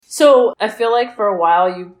So I feel like for a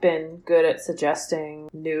while you've been good at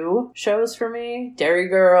suggesting new shows for me. Dairy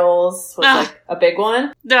Girls was like a big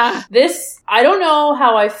one. This, I don't know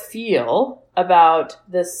how I feel about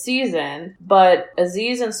this season, but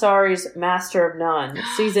Aziz Ansari's Master of None,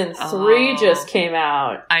 season 3 just came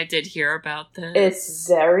out. I did hear about this. It's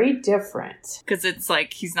very different. Because it's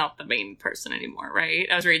like, he's not the main person anymore, right?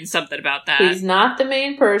 I was reading something about that. He's not the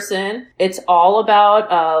main person. It's all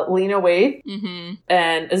about Lena Waithe. Mm-hmm.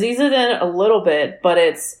 And Aziz is in it a little bit, but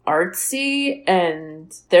it's artsy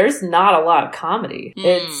and there's not a lot of comedy.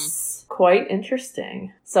 It's quite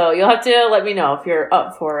interesting. So you'll have to let me know if you're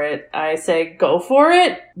up for it. I say go for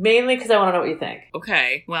it, mainly because I want to know what you think.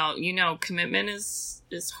 Okay. Well, commitment is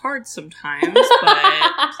hard sometimes,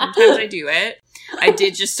 but sometimes I do it. I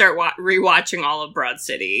did just start rewatching all of Broad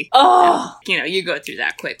City. Oh! And, you go through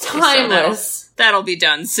that quickly. Timeless. So that'll be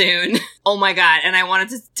done soon. Oh my God. And I wanted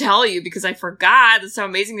to tell you, because I forgot, that's how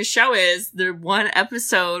amazing the show is. The one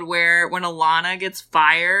episode where when Alana gets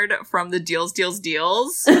fired from the Deals,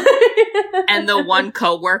 and the one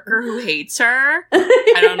coworker who hates her,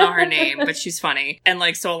 I don't know her name, but she's funny. And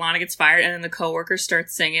so Alana gets fired, and then the coworker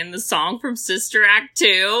starts singing the song from Sister Act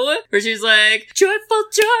 2, where she's like, joyful,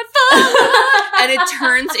 joyful. And it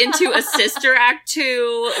turns into a Sister Act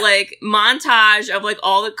 2, montage of,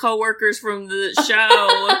 all the coworkers from the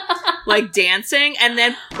show, dancing. And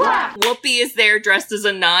then Whoopi is there dressed as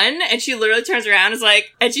a nun, and she literally turns around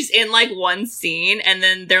and she's in, one scene, and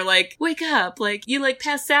then they're like, wake up, you,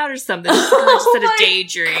 passed out or something. She's like, I just had a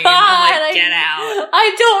daydream. God, I'm like, get out.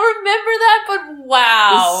 I don't remember that, but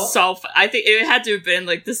wow. So I think it had to have been,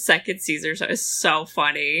 the second season, so it's so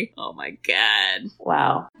funny. Oh my God.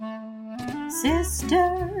 Wow.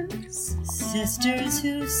 Sisters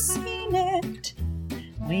who've seen it.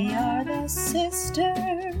 We are the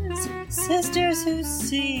sisters who've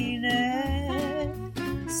seen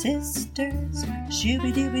it. Sisters,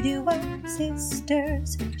 shooby-dooby-doo-wop,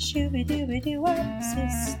 sisters, shooby-dooby-doo-wop,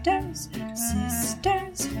 sisters,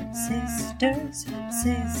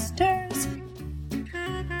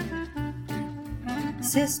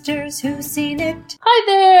 sisters who've seen it. Hi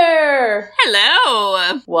there!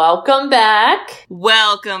 Hello! Welcome back.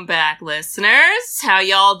 Welcome back, listeners. How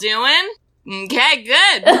y'all doing? Okay,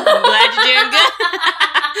 good. I'm glad you're doing good.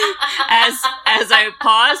 As I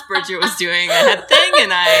paused, Bridget was doing a head thing,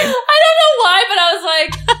 and I don't know why, but I was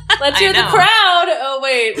like, let's hear the crowd. Oh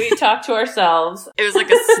wait, we talked to ourselves. It was like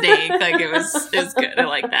a snake. It was good. I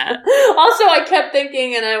like that. Also, I kept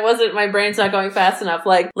thinking, and my brain's not going fast enough,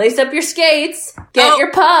 lace up your skates, get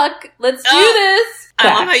your puck, let's do this.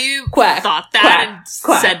 Quack, I love how you thought that and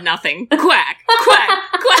said nothing. Quack, quack,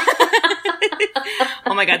 quack.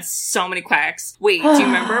 Oh my God, so many quacks. Wait, do you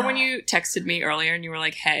remember when you texted me earlier and you were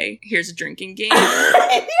like, hey, here's a drinking game?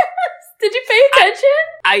 Yes. Did you pay attention?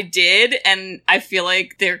 I did, and I feel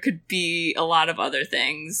like there could be a lot of other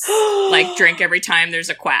things. Drink every time there's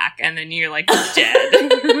a quack, and then you're dead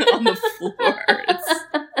on the floor.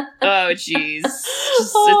 Oh, jeez.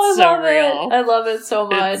 It's so real. I love it so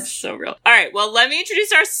much. It's so real. All right, well, let me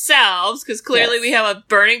introduce ourselves, because clearly we have a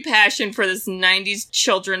burning passion for this 90s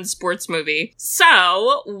children's sports movie.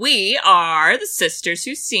 So, we are the Sisters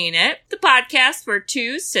Who've Seen It, the podcast where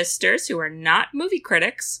two sisters who are not movie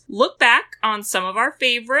critics look back on some of our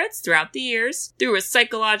favorites throughout the years through a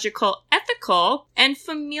psychological, ethical, and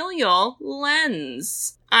familial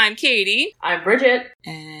lens. I'm Katie. I'm Bridget.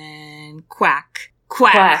 And quack.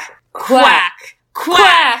 Quack. Quack. Quack.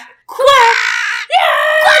 Quack. Quack.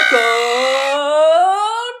 Yeah! Go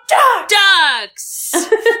Ducks!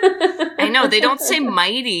 I know, they don't say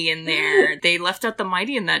mighty in there. They left out the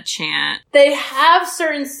mighty in that chant. They have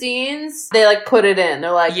certain scenes, they put it in.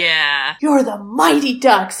 They're like, yeah, you're the Mighty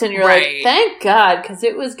Ducks. And you're like, thank God, because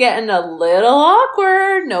it was getting a little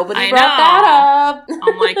awkward. Nobody brought that up.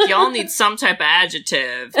 I'm like, y'all need some type of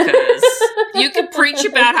adjective, because you can preach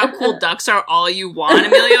about how cool ducks are all you want,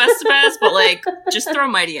 Emilio Estevez, but just throw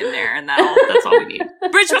mighty in there, and that's all we need.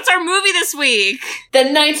 Bridge, what's our movie this week? The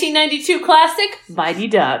 1992 classic, Mighty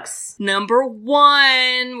Ducks. Number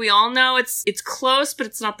 1. We all know it's close, but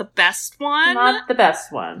it's not the best one. Not the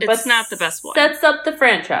best one. It's not the best one. Sets up the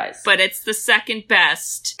franchise. But it's the second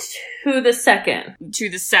best. To the second.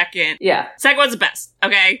 Yeah. Second one's the best.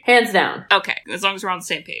 Okay? Hands down. Okay. As long as we're on the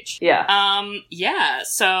same page. Yeah. Yeah.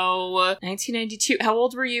 So, 1992. How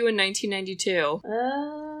old were you in 1992?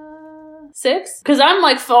 6? Because I'm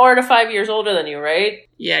like 4 to 5 years older than you, right?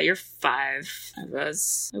 Yeah, you're 5. I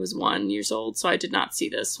was 1 years old, so I did not see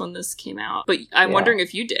this when this came out. But I'm wondering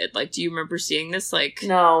if you did. Like, do you remember seeing this? Like,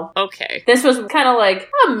 no. Okay. This was kind of like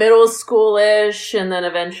middle school-ish, and then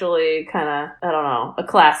eventually kind of, I don't know, a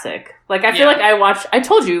classic. Like, I feel like I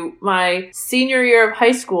told you, my senior year of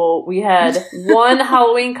high school, we had one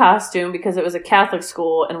Halloween costume because it was a Catholic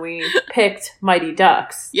school, and we picked Mighty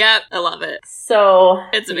Ducks. Yep, I love it. So,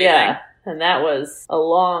 it's amazing. Yeah. And that was a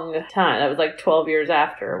long time. That was like 12 years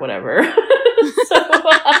after or whatever.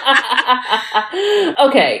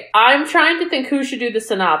 Okay, I'm trying to think who should do the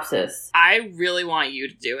synopsis. I really want you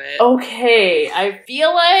to do it. Okay, I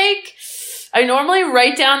feel like I normally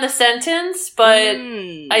write down the sentence, but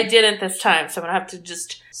I didn't this time, so I'm going to have to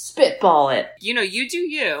just spitball it. You know, you do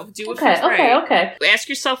you. Do what feels right. Okay. Ask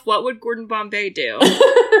yourself, what would Gordon Bombay do?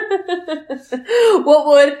 What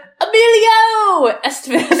would Emilio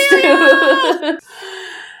Estevez do?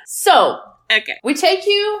 So, okay. We take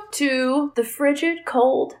you to the frigid,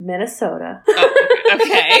 cold Minnesota. Oh,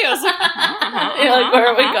 okay. I was like, You're like, where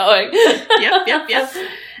are we going? Yep.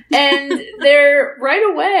 And there, right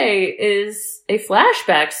away, is a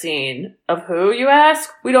flashback scene of who, you ask?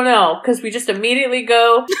 We don't know, because we just immediately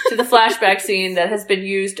go to the flashback scene that has been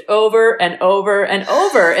used over and over and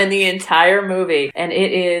over in the entire movie. And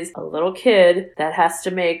it is a little kid that has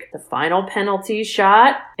to make the final penalty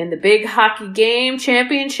shot in the big hockey game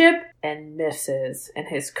championship and misses. And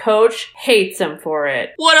his coach hates him for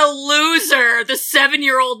it. What a loser! The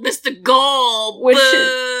 7-year-old missed the goal! Which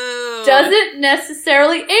doesn't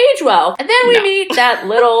necessarily age well. And then we meet that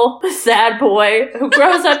little sad boy who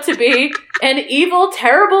grows up to be an evil,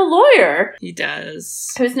 terrible lawyer. He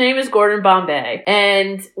does. Whose name is Gordon Bombay.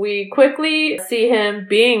 And we quickly see him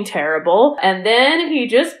being terrible. And then he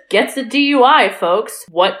just gets a DUI, folks.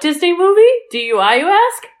 What Disney movie? DUI, you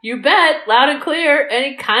ask? You bet, loud and clear, and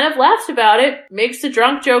he kind of laughs about it, makes a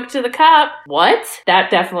drunk joke to the cop. What? That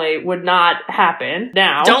definitely would not happen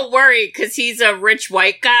now. Don't worry, because he's a rich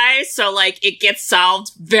white guy, so, like, it gets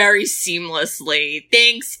solved very seamlessly.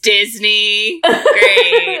 Thanks, Disney.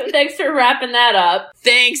 Great. Thanks for wrapping that up.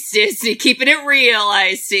 Thanks, Disney. Keeping it real,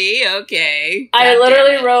 I see. Okay. I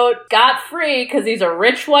literally wrote, got free, because he's a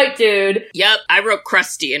rich white dude. Yep, I wrote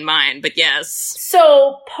Krusty in mine, but yes.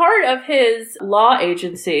 So, part of his law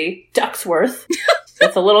agency, Ducksworth,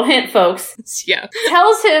 that's a little hint, folks. Yeah.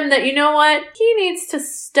 Tells him that, you know what? He needs to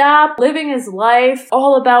stop living his life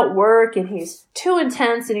all about work, and he's too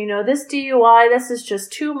intense, and this DUI, this is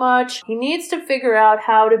just too much. He needs to figure out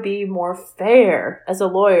how to be more fair as a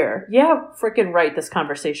lawyer. Yeah, freaking right, this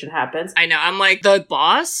conversation happens. I know. I'm like, the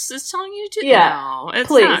boss is telling you to? Yeah, no, it's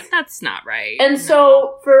please. Not, that's not right. And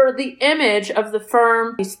so, for the image of the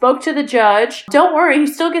firm, he spoke to the judge. Don't worry, he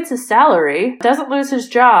still gets his salary. Doesn't lose his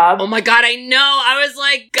job. Oh my god, I know. I was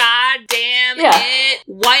like, god damn it.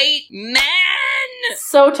 White men!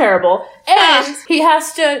 So terrible. And he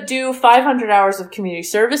has to do 500 hours of community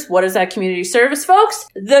service. What is that community service, folks?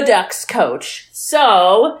 The Ducks coach.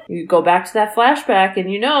 So, you go back to that flashback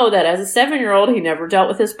and you know that as a 7-year-old, he never dealt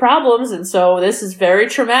with his problems, and so this is very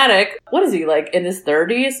traumatic. What is he, like, in his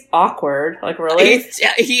 30s? Awkward. Like, really?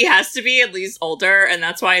 He has to be at least older, and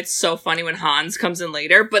that's why it's so funny when Hans comes in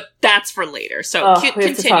later, but that's for later. So, we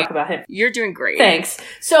have to talk about him. You're doing great. Thanks.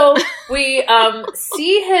 So, we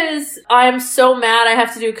see his, I'm so mad I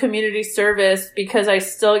have to do community service because I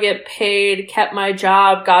still get paid, kept my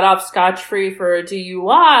job, got off scotch-free for a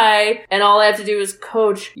DUI, and all I have to do is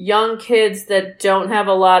coach young kids that don't have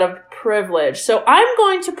a lot of privilege. So I'm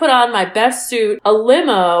going to put on my best suit, a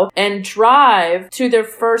limo, and drive to their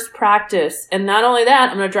first practice. And not only that,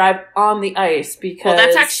 I'm going to drive on the ice because... Well,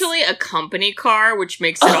 that's actually a company car, which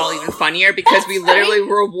makes it all even funnier because we literally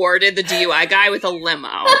rewarded the DUI guy with a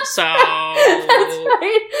limo. So... That's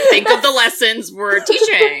right. Think of the lessons we're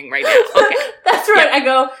teaching right now. Okay. That's right. Yep. I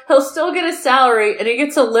go, he'll still get his salary and he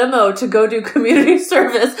gets a limo to go do community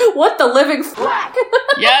service. What the living fuck?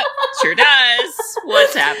 Yep, sure does.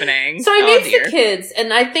 What's happening? So he meets the kids,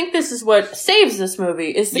 and I think this is what saves this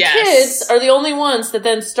movie, is the kids are the only ones that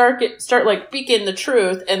then start like speaking the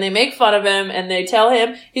truth, and they make fun of him, and they tell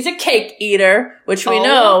him he's a cake eater, which we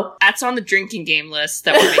know. That's on the drinking game list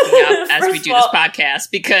that we're making up as we do this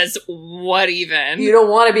podcast, because what even? You don't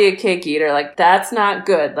want to be a cake eater. Like, that's not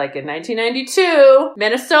good. Like, in 1992,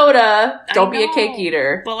 Minnesota, don't be a cake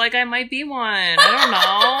eater. But, like, I might be one. I don't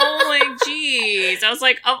know. Like, geez. I was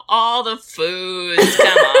like, of all the foods,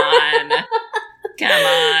 come on.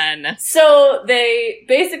 Come on. So they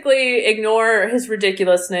basically ignore his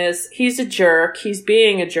ridiculousness. He's a jerk. He's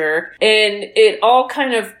being a jerk. And it all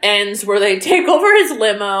kind of ends where they take over his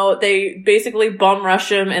limo. They basically bum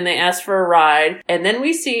rush him and they ask for a ride. And then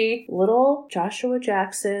we see little Joshua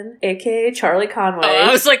Jackson, aka Charlie Conway. Oh,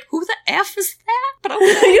 I was like, who the F is that? But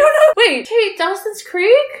You don't know? Wait, hey, Dawson's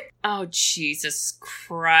Creek? Oh, Jesus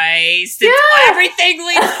Christ. Yeah. Everything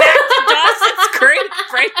leads back to Dawson's Creek,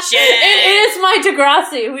 Bridget. It is my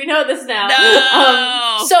Degrassi. We know this now.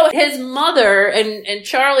 No. So his mother, and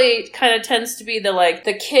Charlie kind of tends to be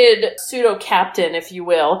the kid pseudo-captain, if you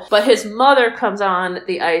will. But his mother comes on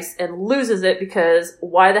the ice and loses it because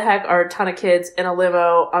why the heck are a ton of kids in a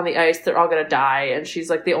limo on the ice? They're all gonna die. And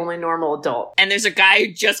she's like the only normal adult. And there's a guy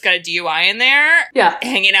who just got a DUI in there. Yeah.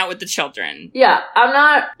 Hanging out with the children. Yeah. I'm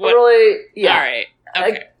not... What? Really, yeah. All right.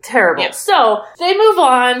 Okay. Terrible. Yep. So they move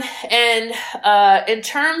on, and in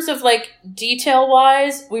terms of detail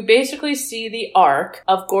wise, we basically see the arc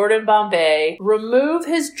of Gordon Bombay remove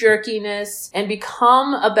his jerkiness and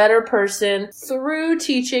become a better person through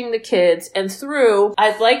teaching the kids and through,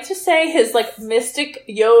 I'd like to say, his mystic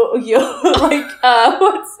No, Yoda's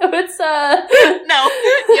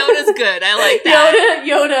good. I like that.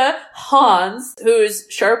 Yoda Hans, who's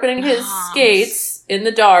sharpening his skates in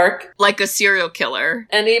the dark. Like a serial killer.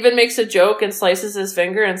 And even makes a joke and slices his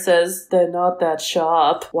finger and says, they're not that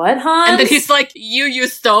sharp. What, Hans? And then he's like, you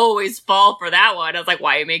used to always fall for that one. I was like,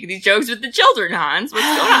 why are you making these jokes with the children, Hans? What's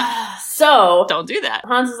going on? So, don't do that.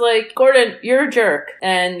 Hans is like, Gordon, you're a jerk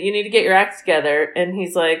and you need to get your act together. And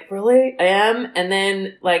he's like, really? I am? And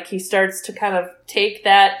then he starts to kind of take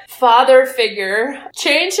that father figure,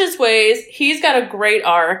 change his ways. He's got a great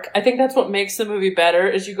arc. I think that's what makes the movie better,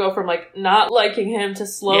 is you go from not liking him to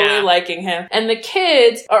slowly liking him. And the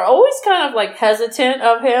kids are always kind of hesitant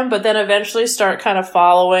of him, but then eventually start kind of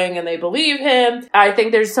following and they believe him. I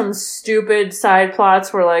think there's some stupid side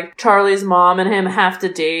plots where Charlie's mom and him have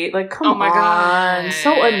to date. Come oh my on. God.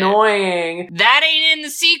 So annoying. That ain't in the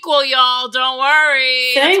sequel, y'all. Don't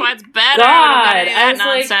worry. Thank That's why it's better. God. I was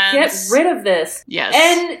nonsense. get rid of this. Yes.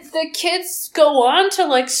 And the kids go on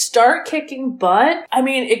to start kicking butt. I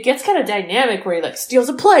mean, it gets kind of dynamic where he steals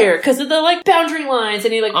a player because of the boundary lines,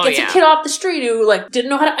 and he gets a kid off the street who didn't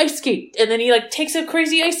know how to ice skate, and then he takes a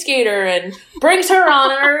crazy ice skater and brings her on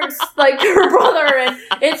her her brother, and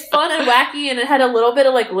it's fun and wacky, and it had a little bit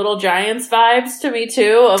of Little Giants vibes to me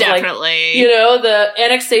too. Of definitely. The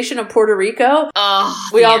annexation of Puerto Rico. Oh,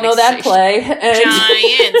 we all know that play. And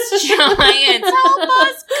Giants, help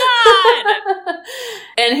us, God!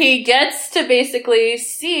 And he gets to basically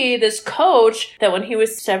see this coach that when he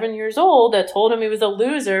was 7 years old that told him he was a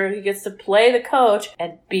loser, he gets to play the coach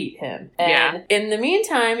and beat him. And in the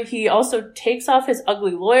meantime, he also takes off his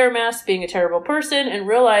ugly lawyer mask, being a terrible person, and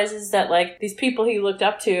realizes that these people he looked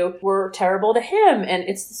up to were terrible to him. And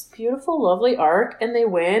it's this beautiful, lovely arc, and they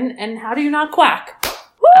win. And how do you not quack?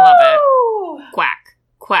 Woo! I love it. Quack,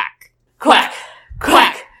 quack, quack,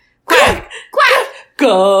 quack, quack, quack.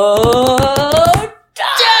 Go!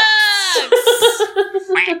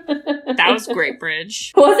 That was great,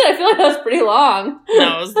 Bridge. Was it? I feel like that was pretty long.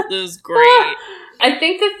 No, it was great. I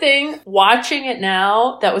think the thing, watching it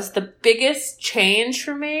now, that was the biggest change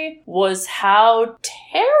for me was how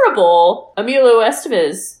terrible Emilio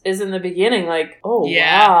Estevez is in the beginning.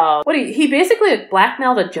 Wow. What, he basically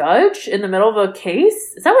blackmailed a judge in the middle of a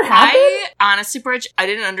case? Is that what happened? Honestly, Bridge, I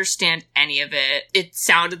didn't understand any of it. It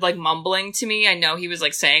sounded like mumbling to me. I know he was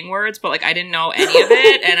saying words, but I didn't know any of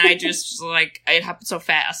it. And I just it happened so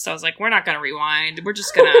fast. So I was like, we're not going to rewind. We're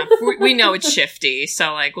just going to, we know it's shifty.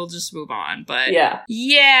 So we'll just move on. But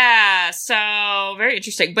yeah, so very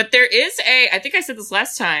interesting. But there is I think I said this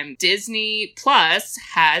last time, Disney Plus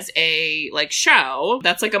has a show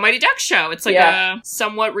that's a Mighty Ducks show. It's a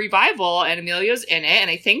somewhat revival, and Emilio's in it, and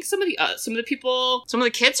I think some of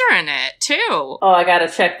the kids are in it too. Oh, I gotta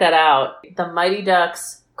check that out. The Mighty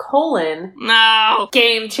Ducks No.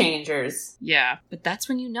 Game Changers. Yeah. But that's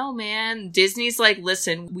when man. Disney's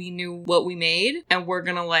listen, we knew what we made, and we're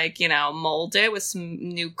gonna mold it with some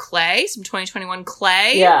new clay, some 2021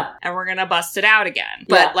 clay. Yeah. And we're gonna bust it out again.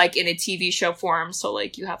 But in a TV show form, so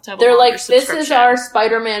you have to have They're a this is our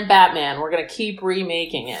Spider-Man Batman. We're gonna keep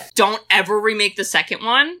remaking it. Don't ever remake the second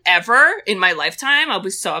one, ever, in my lifetime. I'll be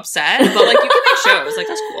so upset. But you can make shows.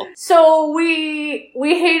 That's cool. So we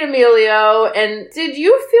hate Emilio, and did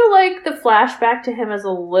you feel like the flashback to him as a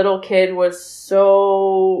little kid was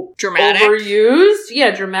so dramatic? Overused?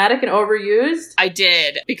 Yeah, dramatic and overused. I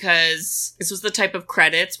did, because this was the type of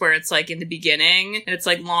credits where it's like in the beginning and it's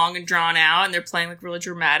like long and drawn out and they're playing like really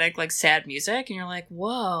dramatic, like sad music, and you're like,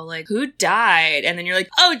 whoa, like who died? And then you're like,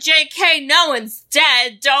 oh, JK, no one's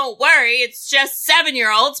dead. Don't worry. It's just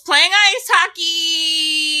 7-year-olds playing ice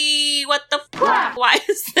hockey. What the fuck? Why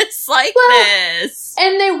is this like this?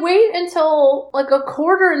 And they wait until like a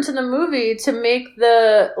quarter into the movie to make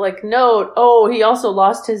the like note, oh, he also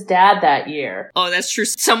lost his dad that year. Oh, that's true.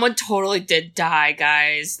 Someone totally did die,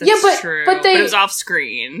 guys. That's true. But it was off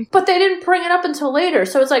screen. But they didn't bring it up until later.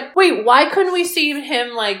 So it's like, wait, why couldn't we see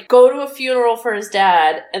him like go to a funeral for his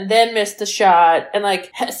dad and then miss the shot and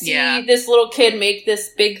like see this little kid make this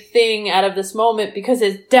big thing out of this moment because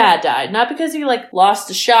his dad died, not because he like lost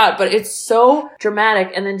the shot, but it's so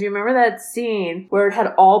dramatic. And then do you remember that scene where it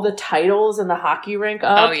had all the titles in the hockey rink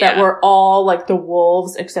up that were all like the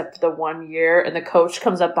Wolves except for the 1 year, and the coach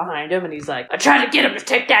comes up behind him and he's like, I tried to get him to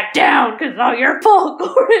take that down because it's all your fault,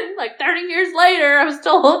 Gordon. Like 30 years later, I'm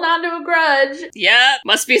still holding on to a grudge. Yeah,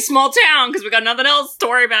 must be a small town because we got nothing else to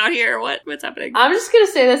worry about here. What's happening? I'm just gonna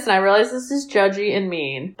say this, and I realize this is judgy and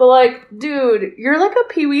mean, but like, dude, you're like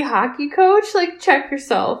a peewee hockey coach. Like, check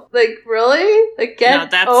yourself. Like, really? Like,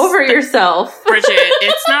 get over yourself. Bridget,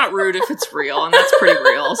 it's not rude if it's real, and that's pretty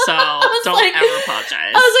real, so don't ever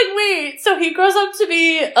apologize. I was like, wait, so he grows up to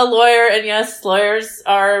be a lawyer, and yes, lawyers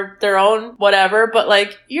are their own whatever, but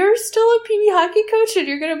like, you're still a peewee hockey coach, and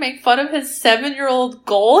you're gonna make fun of his 7-year-old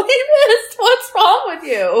goal he missed? What's wrong with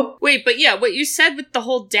you? Wait, but yeah, what you said with the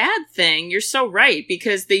whole dad thing, you're so right,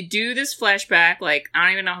 because they do this flashback, like, I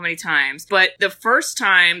don't even know how many times, but the first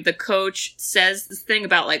time the coach says this thing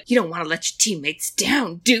about, like, you don't want to let your teammates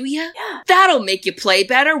down, do you? Yeah. That'll make you play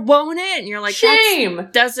better, won't it? And you're like, shame.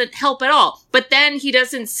 That doesn't help at all. But then he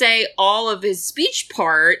doesn't say all of his speech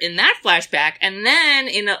part in that flashback, and then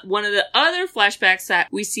in one of the other flashbacks that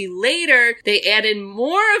we see later, they add in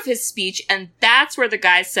more of his speech, and that's where the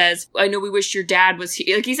guy says, I know we wish your dad was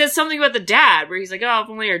here. Like, he says something about the dad, where he's like, oh, if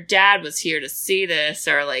only your dad was here to see this,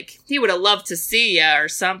 or like, he would have loved to see ya, or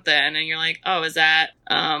something, and you're like, oh, is that,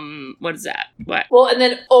 what is that? What? Well, and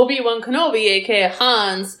then Obi-Wan Kenobi, aka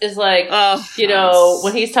Hans, is like, you know,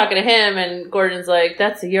 when he's talking to him, and Gordon's like,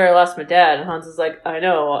 that's the year I lost my dad, and Hans is like, I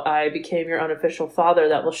know, I became your unofficial father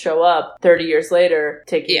that will show up 30 years later,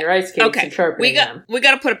 taking your ice skates and sharpening them. We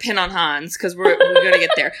got to put a pin on Hans, because we're going to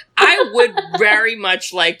get there. I would very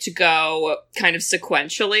much like to go kind of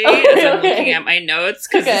sequentially as I'm looking at my notes,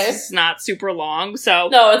 because it's not super long. So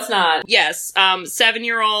no, it's not. Yes,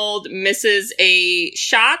 7-year-old misses a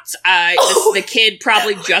shot. The kid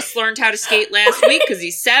probably just learned how to skate last week because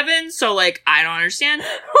he's 7. So like, I don't understand.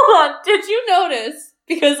 Hold on, did you notice?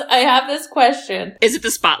 Because I have this question. Is it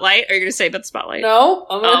the spotlight? Are you going to say about the spotlight? No,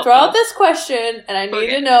 I'm going to throw out this question, and I need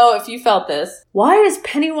to know if you felt this. Why is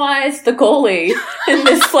Pennywise the goalie in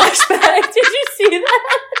this flashback? Did you see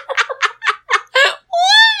that?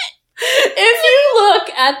 If you look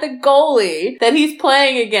at the goalie that he's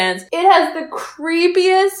playing against, it has the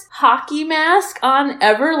creepiest hockey mask on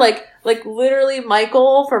ever. Like literally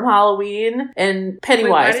Michael from Halloween and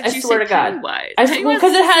Pennywise. Wait, why did I swear to God. Pennywise?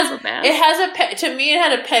 Because it has to me it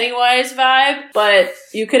had a Pennywise vibe, but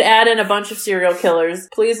you could add in a bunch of serial killers.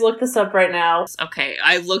 Please look this up right now. Okay,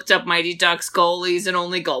 I looked up Mighty Ducks goalies and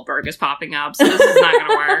only Goldberg is popping up, so this is not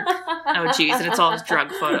gonna work. Oh jeez, and it's all his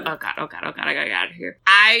drug photo. Oh god, I gotta get out of here.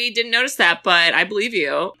 I didn't notice that, but I believe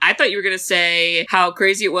you. I thought you were gonna say how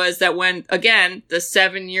crazy it was that when, again, the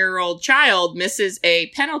 7-year-old child misses a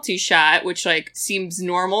penalty shot, which like seems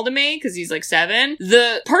normal to me because he's like 7,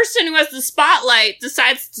 the person who has the spotlight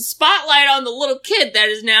decides to spotlight on the little kid that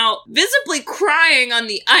is now visibly crying on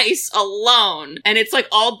the ice alone, and it's like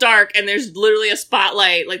all dark and there's literally a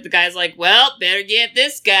spotlight. Like the guy's like, well, better get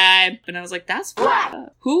this guy. And I was like, that's fucked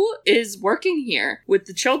up. Who is working here with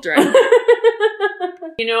the children?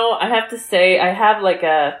 You know, I have to say, I have like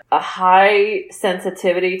a high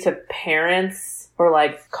sensitivity to parents or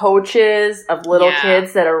like coaches of little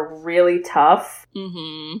kids that are really tough.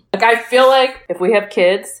 Mm-hmm. Like, I feel like if we have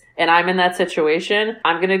kids and I'm in that situation,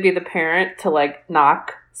 I'm going to be the parent to like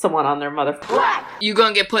knock someone on their mother. You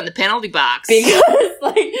gonna get put in the penalty box because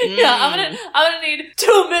like I'm gonna need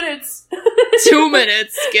 2 minutes. 2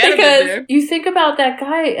 minutes. Get him in there. You think about that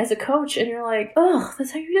guy as a coach and you're like, ugh,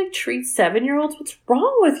 that's how you like treat 7-year-olds? What's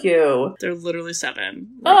wrong with you? They're literally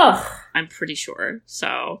 7. Ugh. I'm pretty sure.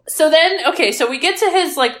 So then, okay, so we get to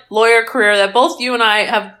his like lawyer career that both you and I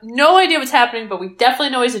have no idea what's happening, but we definitely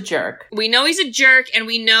know he's a jerk. We know he's a jerk, and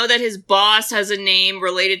we know that his boss has a name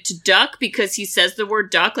related to duck because he says the word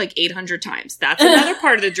duck duck like 800 times. That's another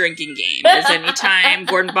part of the drinking game, is anytime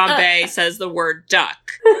Gordon Bombay says the word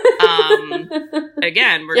duck,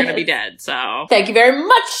 again, we're going to be dead, so. Thank you very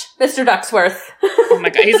much, Mr. Ducksworth. Oh my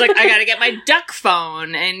God. He's like, I got to get my duck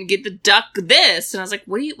phone and get the duck this. And I was like,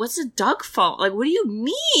 what's a duck phone? Like, what do you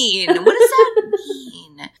mean? What does that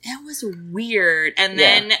mean? It was weird. And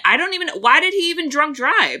then why did he even drunk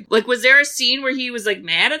drive? Like, was there a scene where he was like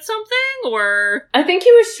mad at something, or? I think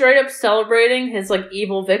he was straight up celebrating his like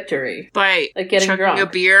evil victory. By like getting chugging drunk. a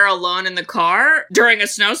beer alone in the car during a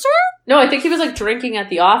snowstorm? No, I think he was like drinking at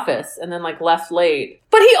the office and then like left late.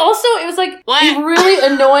 But he also, it was like a really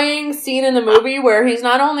annoying scene in the movie where he's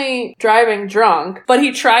not only driving drunk, but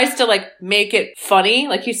he tries to like make it funny.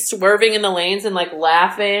 Like he's swerving in the lanes and like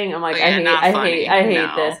laughing. I'm like, I hate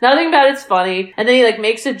this. Nothing about it's funny. And then he like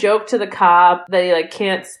makes a joke to the cop that he like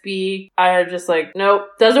can't speak. I'm just like, nope,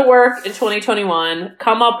 doesn't work in 2021.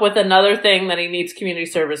 Come up with another thing that he needs community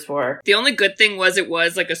service for. The only good thing was it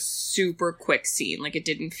was like a super quick scene. Like it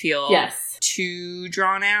didn't feel too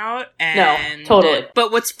drawn out. And no, totally.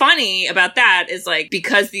 But what's funny about that is like,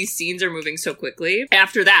 because these scenes are moving so quickly,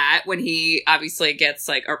 after that, when he obviously gets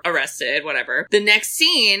like arrested, whatever, the next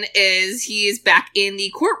scene is he is back in the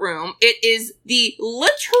courtroom. It is the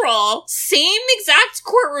literal same exact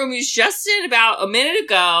courtroom he's just in about a minute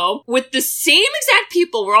ago with the same exact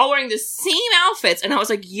people. We're all wearing the same outfits. And I was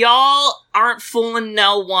like, y'all aren't fooling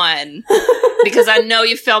no one, because I know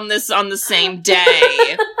you filmed this on the same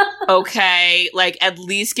day. Okay, like at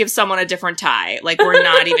least give someone a different tie. Like we're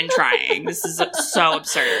not even trying. This is so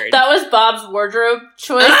absurd. That was Bob's wardrobe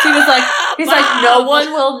choice. He was like, like, no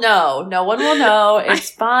one will know. No one will know.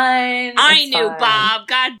 It's fine. I knew, Bob.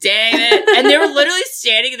 God damn it. And they were literally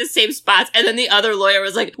standing in the same spots. And then the other lawyer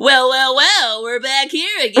was like, well, we're back here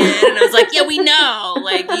again. And I was like, yeah, we know.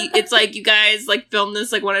 Like, it's like you guys like filmed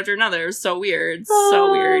this like one after another. It was so weird.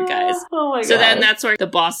 So weird, guys. Oh my God. So then that's where the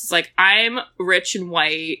boss is like, I'm rich and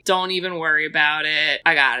white. Don't even worry about it.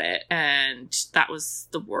 I got it. And that was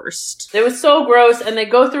the worst. It was so gross, and they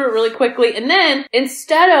go through it really quickly. And then,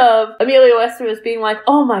 instead of Emilio Estevez being like,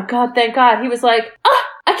 oh my God, thank God, he was like,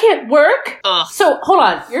 I can't work. Ugh. So, hold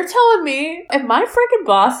on. You're telling me if my freaking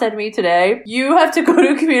boss said to me today, you have to go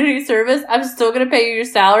to community service, I'm still going to pay you your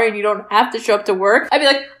salary and you don't have to show up to work? I'd be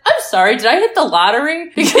like, I'm sorry, did I hit the lottery?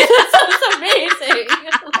 Because that sounds amazing.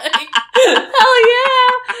 Like, hell yeah.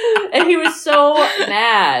 And he was so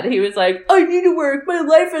mad. He was like, I need to work. My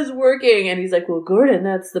life is working. And he's like, well, Gordon,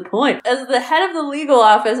 that's the point. As the head of the legal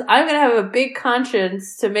office, I'm going to have a big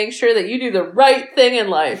conscience to make sure that you do the right thing in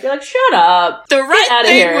life. You're like, shut up. The right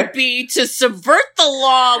thing would be to subvert the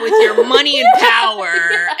law with your money and power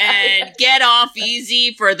and get off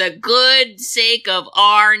easy for the good sake of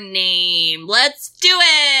our name. Let's do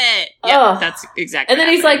it. Yeah, that's exactly. And then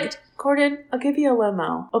he's like, Gordon, I'll give you a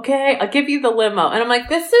limo. Okay? I'll give you the limo. And I'm like,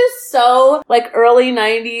 this is so like early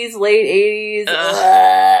 90s, late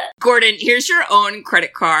 80s. Gordon, here's your own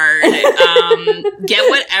credit card. Get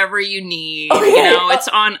whatever you need. Okay. You know, it's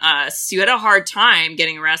on us. You had a hard time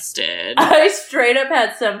getting arrested. I straight up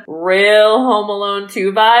had some real Home Alone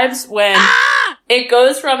 2 vibes when it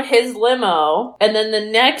goes from his limo, and then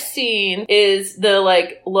the next scene is the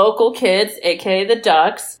like local kids, aka the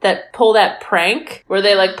Ducks, that pull that prank where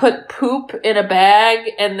they like put poop in a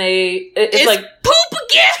bag and it's like poop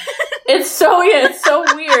again. It's so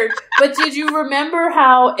weird. But did you remember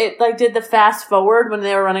how it like did the fast forward when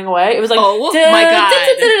they were running away? It was like, oh my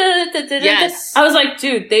God. Yes. I was like,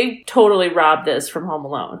 dude, they totally robbed this from Home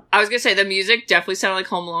Alone. I was gonna say the music definitely sounded like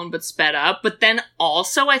Home Alone but sped up. But then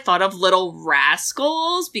also I thought of Little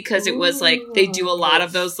Rascals, because it was like they do a lot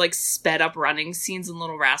of those like sped up running scenes in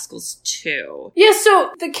Little Rascals too. Yeah,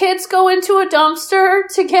 so the kids go into a dumpster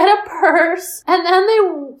to get a purse, and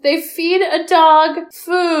then they feed a dog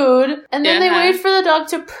food, and then they wait for the dog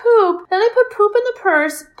to poop. Then they put poop in the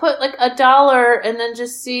purse, put like $1, and then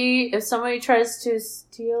just see if somebody tries to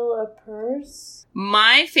steal a purse.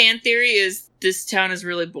 My fan theory is this town is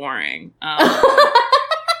really boring.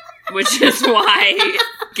 Which is why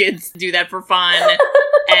kids do that for fun.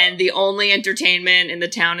 And the only entertainment in the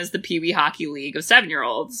town is the Pee Wee Hockey League of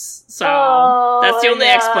 7-year-olds. So that's the only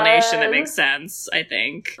explanation that makes sense, I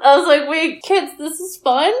think. I was like, wait, kids, this is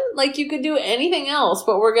fun? Like, you could do anything else,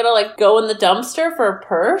 but we're gonna, like, go in the dumpster for a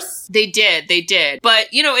purse? They did.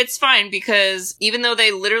 But, you know, it's fine because even though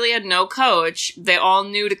they literally had no coach, they all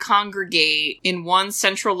knew to congregate in one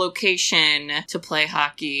central location to play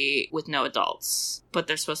hockey with no adults. But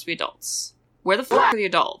they're supposed to be adults. where the fuck are the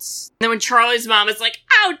adults? And then when Charlie's mom is like,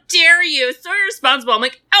 how dare you, so irresponsible. I'm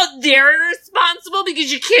like, how dare you irresponsible?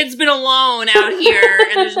 Because your kid's been alone out here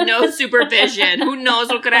and there's no supervision. Who knows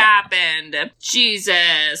what could have happened?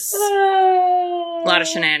 Jesus. A lot of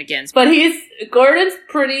shenanigans. But Gordon's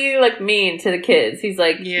pretty, like, mean to the kids. He's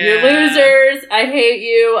like, you're losers. I hate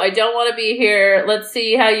you. I don't want to be here. Let's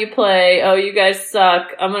see how you play. Oh, you guys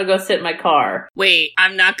suck. I'm gonna go sit in my car. Wait,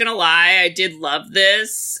 I'm not gonna lie. I did love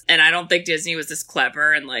this. And I don't think Disney was this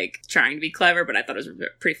clever and, like, trying to be clever, but I thought it was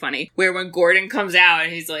pretty funny. Where when Gordon comes out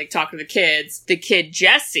and he's, like, talking to the kids, the kid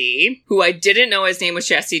Jesse, who I didn't know his name was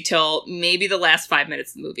Jesse till maybe the last 5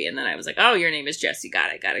 minutes of the movie. And then I was like, oh, your name is Jesse.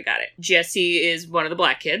 Got it. Jesse is one of the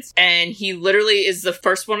black kids. And he literally is the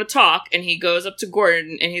first one to talk. And he goes up to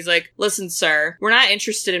Gordon and he's like, listen, sir, we're not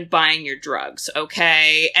interested in buying your drugs,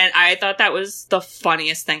 okay? And I thought that was the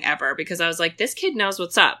funniest thing ever because I was like, this kid knows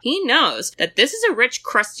what's up. He knows that this is a rich,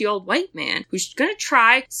 crusty old white man who's gonna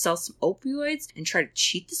try to sell some opioids and try to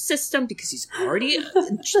cheat the system because he's already a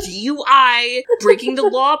DUI, breaking the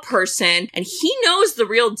law person, and he knows the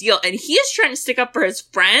real deal, and he is trying to stick up for his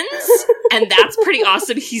friends, and that's pretty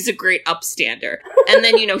awesome. He's a great upstander. And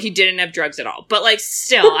then, he didn't have drugs at all. But, like,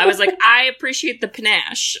 still, I was like, I appreciate the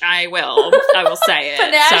panache. I will say it.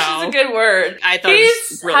 Panache is a good word. I thought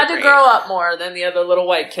He's really had to great. grow up more than the other little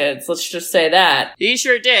white kids. Let's just say that. He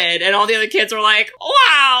sure did. And all the other kids were like,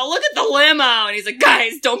 wow, look at the limo. And he's like,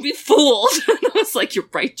 guys, don't be fooled. And I was like, you're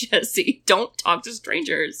right, Jesse. Don't talk to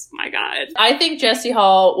strangers. My God. I think Jesse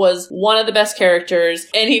Hall was one of the best characters,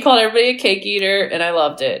 and he called everybody a cake eater, and I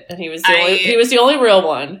loved it. And he was the only real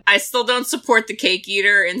one. I still don't support the cake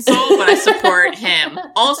eater insult, but I support him.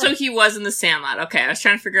 Also, he was in The Sandlot. Okay, I was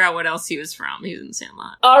trying to figure out what else he was from. He was in The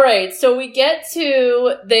Sandlot. All right, so we get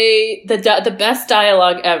to the best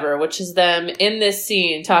dialogue ever, which is them in this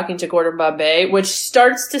scene talking to Gordon Bombay, which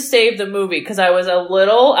starts to save the movie, because I was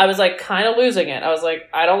like kind of losing it. I was like,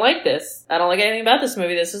 I don't like this. I don't like anything about this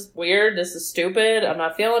movie. This is weird. This is stupid. I'm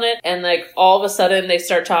not feeling it. And like all of a sudden they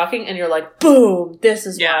start talking and you're like, boom, this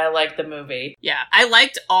is why I like the movie. Yeah. I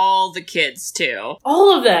liked all the kids too.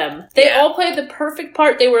 All of them. They all played the perfect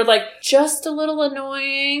part. They were like just a little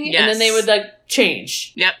annoying and then they would like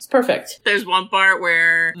change. Yep. It's perfect. There's one part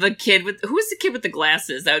where who was the kid with the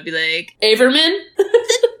glasses? That would be like Averman?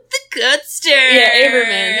 The Goodster. Yeah,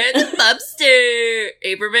 Averman. The Bubster.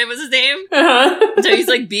 Averman was his name? Uh-huh. So he's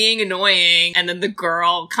like being annoying, and then the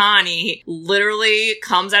girl, Connie, literally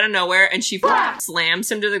comes out of nowhere and she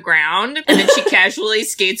slams him to the ground, and then she casually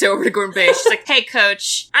skates over to Gordon Bay. She's like, hey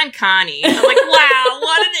coach, I'm Connie. I'm like, wow,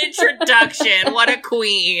 what an introduction. What a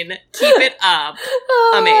queen. Keep it up.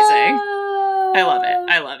 Amazing.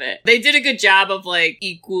 I love it. They did a good job of, like,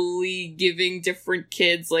 equally giving different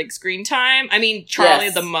kids, like, screen time. I mean, Charlie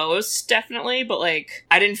the most, definitely, but, like,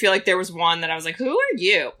 I didn't feel like there was one that I was like, who are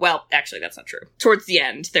you? Well, actually, that's not true. Towards the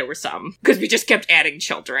end, there were some. Because we just kept adding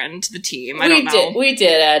children to the team. I don't know. We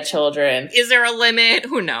did add children. Is there a limit?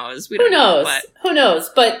 Who knows? Who knows?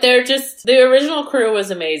 But they're just, the original crew was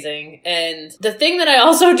amazing. And the thing that I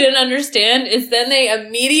also didn't understand is then they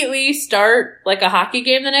immediately start, like, a hockey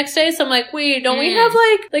game the next day. So I'm like, wait, don't we have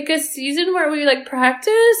like a season where we like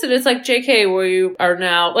practice? And it's like, JK, where you are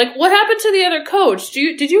now. Like, what happened to the other coach?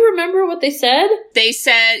 Did you remember what they said? They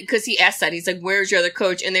said, because he asked that, he's like, where's your other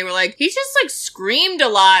coach? And they were like, he just like screamed a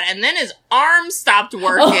lot and then his arm stopped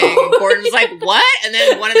working. And Gordon was like, what? And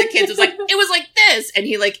then one of the kids was like, it was like this. And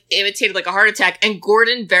he like imitated like a heart attack. And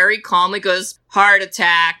Gordon very calmly goes, heart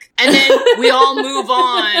attack. And then we all move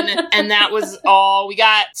on. And that was all we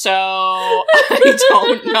got. So I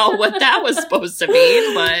don't know what that was supposed to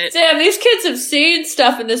mean, but. Damn, these kids have seen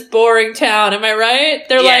stuff in this boring town. Am I right?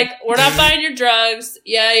 They're like, we're not buying your drugs.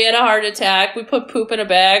 Yeah, you had a heart attack. We put poop in a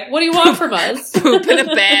bag. What do you want from us? Poop in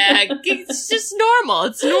a bag. It's just normal.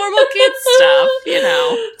 It's normal kid stuff, you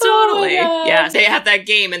know. Totally. Oh yeah, they have that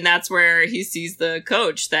game, and that's where he sees the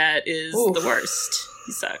coach that is the worst.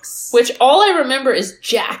 He sucks. Which all I remember is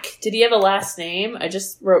Jack. Did he have a last name? I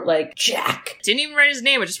just wrote like Jack. Didn't even write his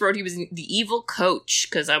name. I just wrote he was the evil coach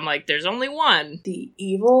because I'm like, there's only one. The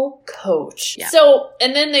evil coach. Yeah. So,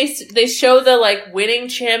 and then they show the like winning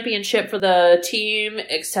championship for the team,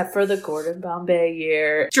 except for the Gordon Bombay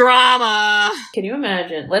year. Drama. Can you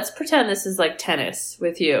imagine? Let's pretend this is like tennis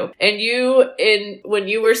with you. And you, when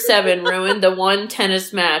you were 7, ruined the one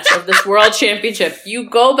tennis match of this world championship. You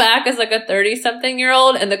go back as like a 30-something-year-old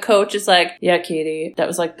world, and the coach is like, yeah, Katie, that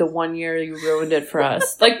was like the 1 year you ruined it for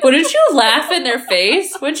us. Like, wouldn't you laugh in their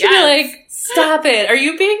face? Wouldn't you be like, stop it? Are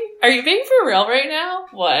you being for real right now?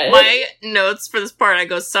 What? My notes for this part, I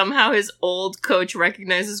go, somehow his old coach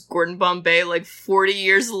recognizes Gordon Bombay like 40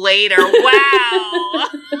 years later. Wow.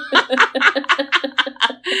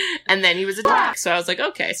 And then he was a dick. So I was like,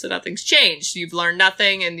 okay, so nothing's changed. You've learned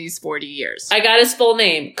nothing in these 40 years. I got his full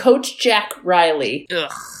name. Coach Jack Riley.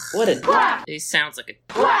 Ugh. What a... He sounds like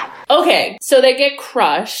a... Okay, so they get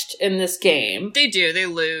crushed in this game. They do. They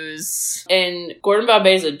lose. And Gordon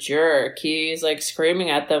Bombay's a jerk. He's, like, screaming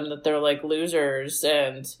at them that they're, like, losers,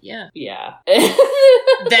 and... Yeah.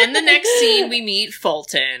 Then the next scene, we meet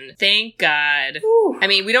Fulton. Thank God. Ooh. I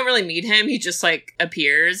mean, we don't really meet him. He just, like,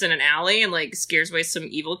 appears in an alley and, like, scares away some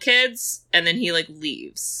evil kids, and then he, like,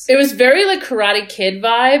 leaves. It was very, like, Karate Kid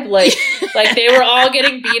vibe. Like they were all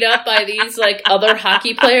getting beat up by these, like, other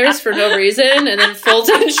hockey players for no reason, and then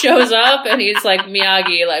Fulton shows up, and he's, like,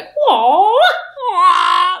 Miyagi, like, aww.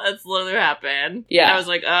 That's literally what happened. Yeah. I was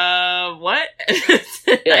like, what?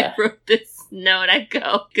 Yeah. I wrote this note, I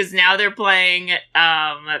go, because now they're playing,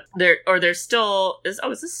 they're still, is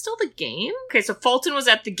this still the game? Okay, so Fulton was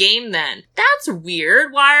at the game then. That's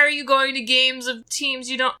weird. Why are you going to games of teams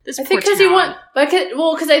you don't, I think because he wants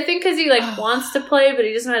to play, but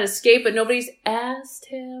he doesn't know how to skate, but nobody's asked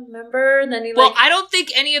him, remember? And then he, well, I don't think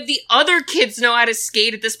any of the other kids know how to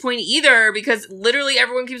skate at this point either, because literally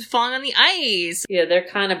everyone keeps falling on the ice. Yeah, they're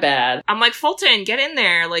kind of bad. I'm like, Fulton, get in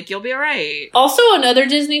there, like, you'll be alright. Also, another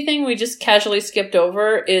Disney thing we just casually skipped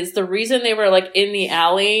over is the reason they were, like, in the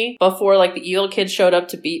alley before, like, the evil kids showed up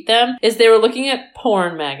to beat them is they were looking at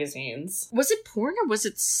porn magazines. Was it porn or was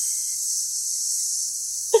it sports?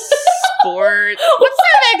 What's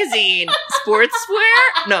that magazine?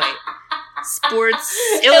 Sportswear? No, wait. Sports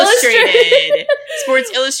Illustrated. Sports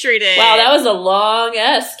Illustrated. Wow, that was a long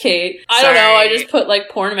S, Kate. I don't know, I just put, like,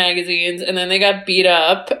 porn magazines, and then they got beat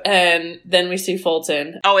up, and then we see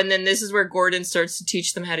Fulton. Oh, and then this is where Gordon starts to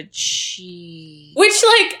teach them how to cheat. Which,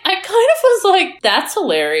 like, I kind of was like, that's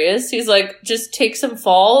hilarious. He's like, just take some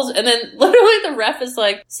falls, and then literally the ref is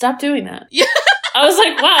like, stop doing that. Yeah. I was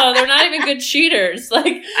like, wow, they're not even good cheaters.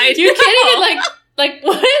 Like, you can't even, like,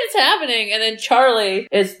 what is happening? And then Charlie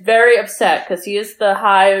is very upset because he is the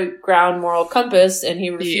high ground moral compass and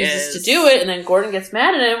he refuses to do it. And then Gordon gets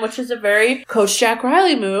mad at him, which is a very Coach Jack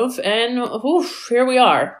Riley move. And oof, here we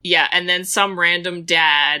are. Yeah, and then some random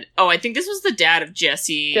dad. Oh, I think this was the dad of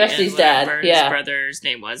Jesse. Jesse's dad. Yeah. His brother's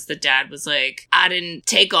name was. The dad was like, I didn't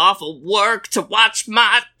take off of work to watch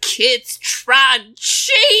my kids try and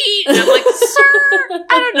cheat. And I'm like, sir,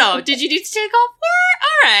 I don't know. Did you need to take off work?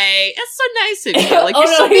 All right. That's so nice of you. Like,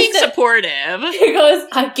 you're so being supportive. He goes,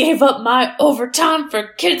 I gave up my overtime for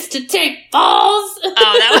kids to take falls. Oh,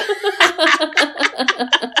 that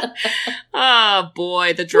was... Oh,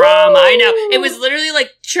 boy, the drama. Woo! I know. It was literally, like,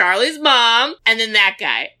 Charlie's mom and then that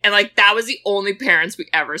guy. And, like, that was the only parents we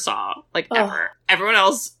ever saw. Like, ever. Everyone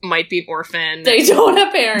else might be an orphan. They don't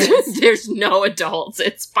have parents. There's no adults.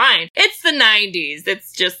 It's fine. It's the 90s.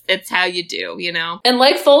 It's how you do, you know? And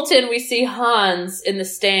like Fulton, we see Hans in the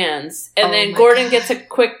stands. And then Gordon gets a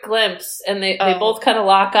quick glimpse. And they both kind of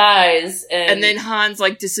lock eyes. And then Hans,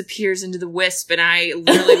 like, disappears into the wisp. And I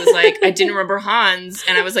literally was like, I didn't remember Hans.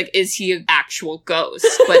 And I was like, is he an actual ghost?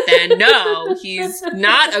 But then, no, he's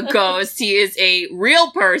not a ghost. He is a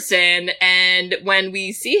real person. And when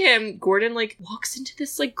we see him, Gordon, like, walks into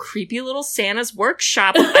this, like, creepy little Santa's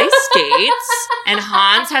workshop of ice skates, and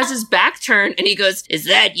Hans has his back turned, and he goes, is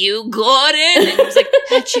that you, Gordon? And he was like,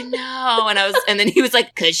 how'd you know? And then he was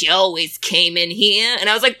like, 'cause you always came in here. And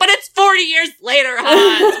I was like, but it's 40 years later,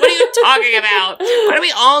 Hans. What are you talking about? Why do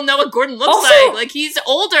we all know what Gordon looks like? Like, he's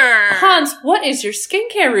older. Hans, what is your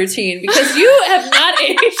skincare routine? Because you have not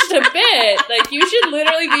aged a bit. Like, you should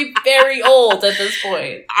literally be very old at this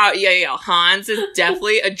point. Yeah. Hans is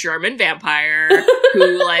definitely a German vampire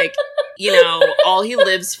who, like, you know, all he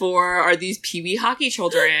lives for are these Pee-wee hockey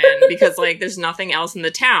children because, like, there's nothing else in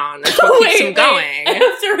the town. That's what keeps him going. I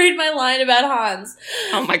have to read my line about Hans.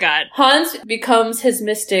 Oh my god. Hans becomes his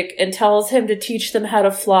mystic and tells him to teach them how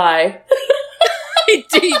to fly.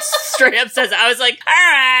 He straight up says, I was like, all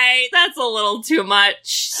right, that's a little too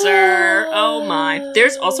much, sir. Oh my.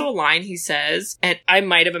 There's also a line he says, and I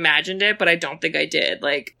might have imagined it, but I don't think I did.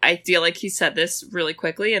 Like, I feel like he said this really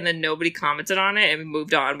quickly, and then nobody commented on it, and we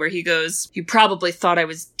moved on, where he goes, you probably thought I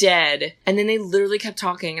was dead. And then they literally kept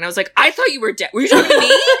talking, and I was like, I thought you were dead. Were you talking to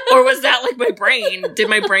me? Or was that, like, my brain? Did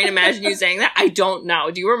my brain imagine you saying that? I don't know.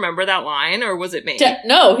 Do you remember that line, or was it me?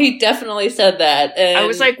 No, he definitely said that. And I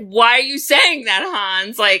was like, why are you saying that, Hans?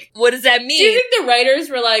 Hans. Like, what does that mean? Do you think the writers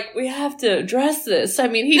were like, we have to address this? I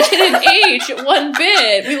mean, he didn't age one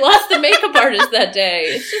bit. We lost the makeup artist that day.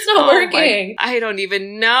 It's just not working. I don't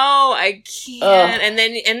even know. I can't. And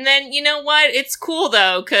then, you know what? It's cool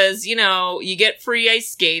though, because, you know, you get free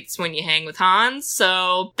ice skates when you hang with Hans.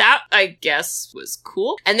 So that, I guess, was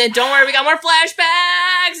cool. And then don't worry, we got more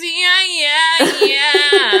flashbacks.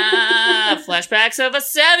 Yeah. Flashbacks of a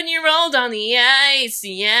 7-year-old on the ice.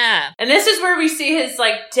 Yeah. And this is where we see his,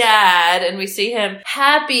 like, dad, and we see him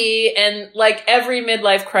happy, and, like, every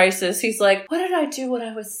midlife crisis, he's like, what did I do when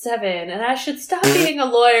I was 7? And I should stop being a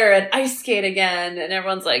lawyer and ice skate again. And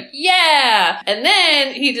everyone's like, yeah. And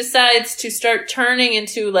then he decides to start turning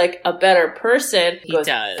into, like, a better person. He goes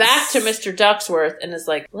back to Mr. Ducksworth and is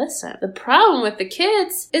like, listen, the problem with the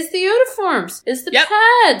kids is the uniforms, is the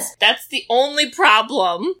pads. That's the only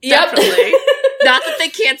problem. Definitely. Not that they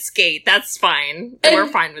can't skate. That's fine. We're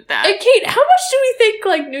fine with that. And Kate, how much do we think,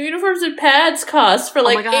 like, new uniforms and pads cost for,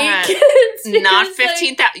 like, 8 kids? Not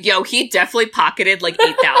 15,000. Yo, he definitely pocketed, like,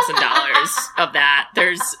 $8,000 of that.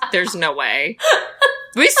 There's no way.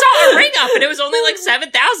 We saw a ring up and it was only like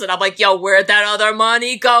 7,000. I'm like, yo, where'd that other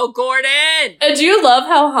money go, Gordon? And do you love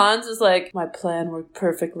how Hans is like, my plan worked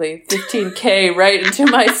perfectly. $15K right into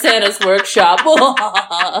my Santa's workshop.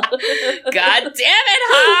 God damn it,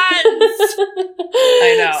 Hans!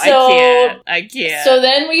 I know, I can't. So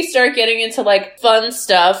then we start getting into like fun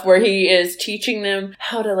stuff where he is teaching them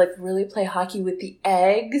how to like really play hockey with the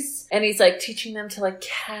eggs. And he's like teaching them to like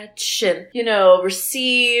catch and, you know,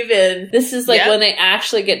 receive. And this is like when they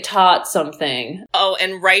actually get taught something. Oh,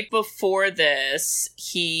 and right before this,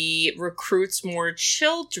 he recruits more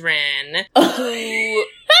children who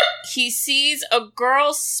he sees a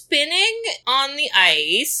girl spinning on the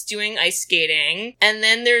ice, doing ice skating, and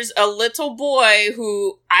then there's a little boy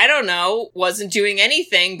who, I don't know, wasn't doing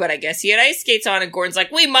anything, but I guess he had ice skates on, and Gordon's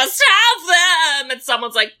like, we must have them! And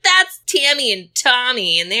someone's like, that's Tammy and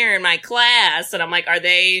Tommy, and they're in my class. And I'm like, are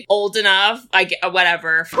they old enough?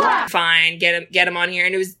 Whatever. Fine, get him on here.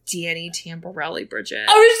 And it was Danny Tamborelli, Bridget.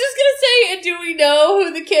 I was just gonna say, and do we know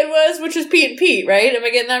who the kid was? Which was Pete and Pete, right? Am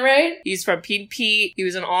I getting that right? He's from Pete and Pete. He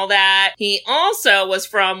was in all that. He also was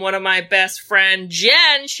from one of my best friend,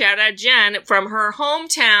 Jen, shout out Jen, from her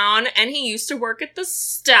hometown, and he used to work at the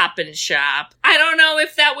Stop and Shop. I don't know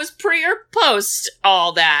if that was pre or post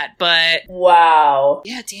all that, but... Wow.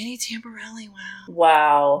 Yeah, Danny Tamborelli, wow.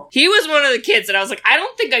 Wow. He was one of the kids that I was like, I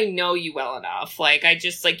don't think I know you well enough. Like, I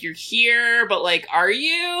just, like, you're here, but, like, are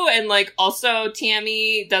you? And, like, also,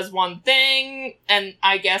 Tammy does one thing, and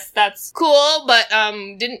I guess that's cool, but,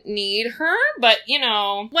 didn't need her, but, you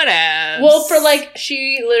know, whatever. Well, for, like,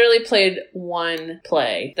 she literally played one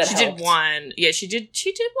play that She helped. did one. Yeah, she did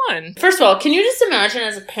one. First of all, can you just imagine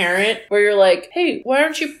as a parent where you're like, hey, why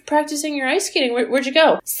aren't you practicing your ice skating? Where'd you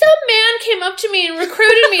go? Some man came up to me and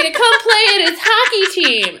recruited me to come play at his hockey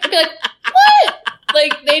team. I'd be like, what?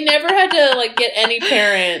 Like, they never had to, like, get any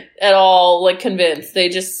parent at all, like, convinced. They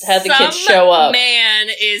just had the kids show up. Some man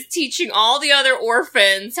is teaching all the other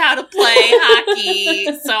orphans how to play hockey,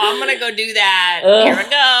 so I'm gonna go do that. Ugh. Here we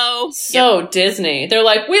go. So Disney. They're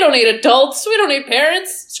like, we don't need adults. We don't need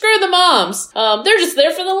parents. Screw the moms. They're just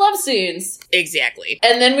there for the love scenes. Exactly.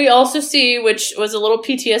 And then we also see, which was a little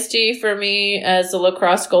PTSD for me as a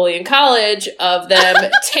lacrosse goalie in college, of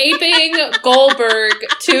them taping Goldberg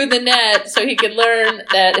to the net so he could learn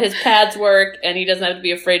that his pads work and he doesn't have to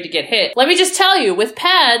be afraid to get hit. Let me just tell you, with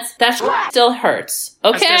pads, that still hurts.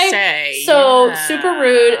 Okay? I was gonna say, so, super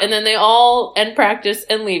rude, and then they all end practice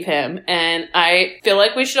and leave him. And I feel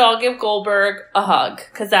like we should all give Goldberg a hug,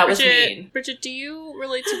 because that was mean. Bridget, do you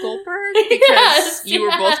relate to Goldberg? Because you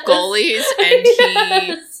were both goalies, and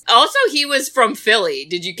he was from Philly.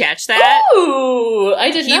 Did you catch that? Ooh, I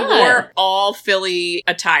did not. He wore all Philly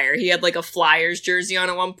attire. He had like a Flyers jersey on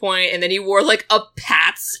at one point, and then he wore like a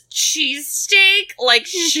Pat's cheesesteak like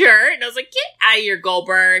shirt. And I was like, get out of here,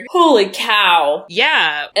 Goldberg. Holy cow.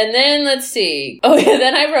 Yeah. And then let's see. Oh yeah,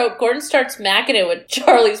 then I wrote, Gordon starts macking it with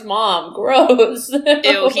Charlie's mom. Gross.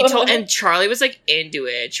 Ew, and Charlie was like into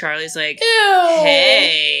it. Charlie's like, ew.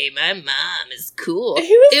 Hey, my mom is cool.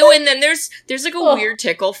 Ew, like, and then there's like a weird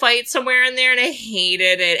tickle fight somewhere in there, and I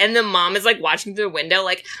hated it. And the mom is like watching through the window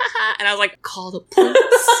like, haha, and I was like, call the police.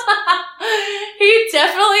 He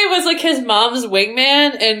definitely was like his mom's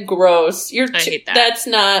wingman, and gross. I hate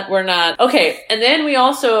that. We're not. Okay, and then we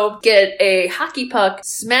also get a hockey puck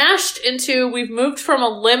smashed into, we've moved from a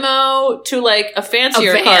limo to like a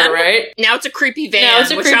fancier car, right? Now it's a creepy van.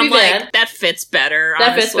 Like, that fits better,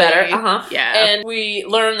 honestly. That fits better, Yeah. And we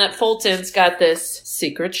learn that Fulton's got this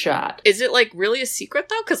secret shot. Is it like really a secret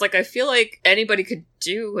though? Because like I feel like anybody could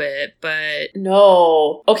do it, but... No,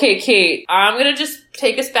 no. Okay, Kate, I'm gonna just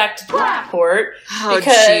take us back to Court. Oh,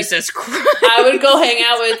 Jesus Christ. I would go hang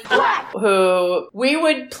out with who we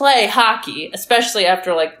would play hockey, especially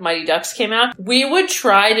after like Mighty Ducks came out. We would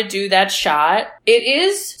try to do that shot. It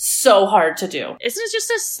is so hard to do. Isn't it just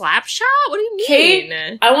a slap shot? What do you mean?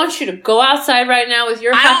 Kate, I want you to go outside right now with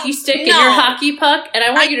your hockey stick and your hockey puck, and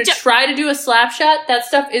I want you to try to do a slap shot. That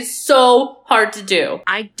stuff is so hard to do.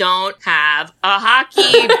 I don't have a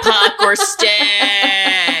hockey puck or stick.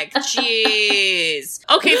 Jeez.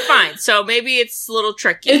 Okay, fine. So maybe it's a little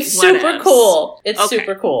tricky. It's super cool. It's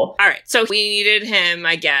super cool. All right. So we needed him,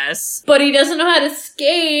 I guess. But he doesn't know how to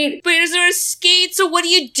skate. But he doesn't know how to skate, so what do?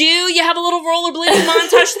 You have a little rollerblading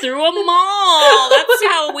montage through a mall. That's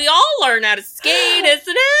how we all learn how to skate,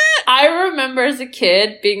 isn't it? I remember as a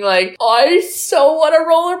kid being like, I so want to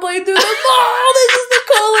rollerblade through the mall. This is the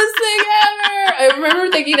coolest thing ever. I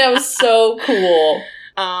remember thinking that was so cool.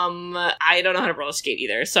 I don't know how to roller skate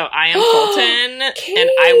either, so I am Fulton, and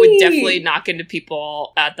I would definitely knock into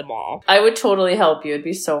people at the mall. I would totally help you. It'd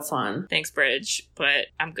be so fun. Thanks, Bridge, but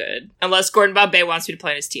I'm good. Unless Gordon Bombay wants me to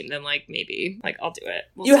play on his team, then, like, maybe. Like, I'll do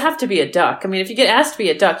it. You have to be a duck. I mean, if you get asked to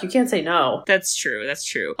be a duck, you can't say no. That's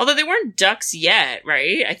true. Although they weren't ducks yet,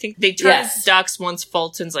 right? I think they turned ducks once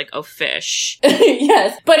Fulton's like, oh, fish.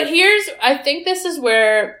 Yes. But I think this is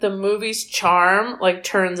where the movie's charm, like,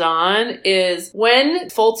 turns on, is when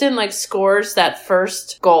Fulton, like, scores that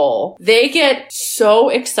first goal, they get so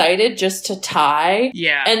excited just to tie.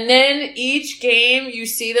 Yeah. And then each game, you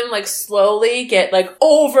see them, like, slowly get, like,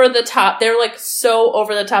 over the top. They're, like, so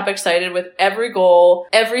over the top excited with every goal,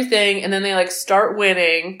 everything, and then they, like, start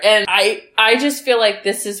winning. And I just feel like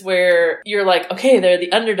this is where you're like, okay, they're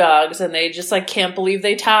the underdogs, and they just, like, can't believe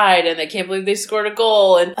they tied, and they can't believe they scored a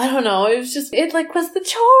goal. And I don't know, it was the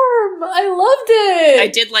charm. I loved it. I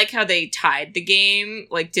did like how they tied the game.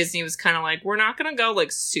 Like, Disney was kind of like, we're not gonna go,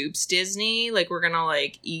 like, soups Disney. Like, we're gonna,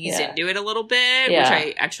 like, ease into it a little bit, which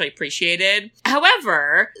I actually appreciated.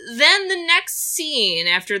 However, then the next scene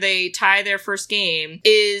after they tie their first game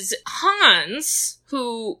is Hans,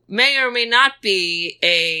 who may or may not be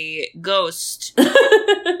a ghost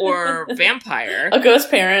or vampire. A ghost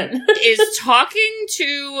parent. is talking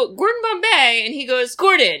to Gordon Bombay, and he goes,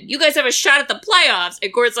 Gordon, you guys have a shot at the playoffs.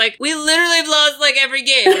 And Gordon's like, we literally have lost, like, every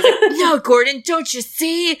game. He's like, no, Gordon, don't you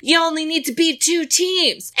see? You only need to beat 2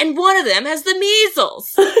 teams, and one of them has the measles.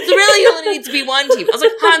 So really, you only need to be 1 team. I was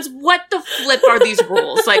like, Hans, what the flip are these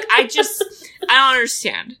rules? Like, I don't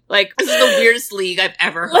understand. Like, this is the weirdest league I've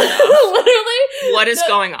ever heard of. Literally. What is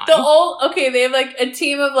going on? They have, like, a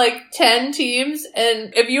team of, like, 10 teams,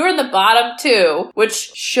 and if you were in the bottom 2, which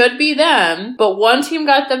should be them, but one team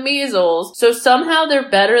got the measles, so somehow they're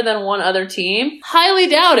better than one other team? Highly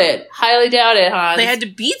doubt it. Highly doubt it, Hans. They had to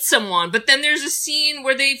beat someone, but then there's a scene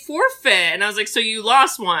where they forfeit, and I was like, so you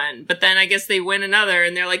lost one, but then I guess they win another,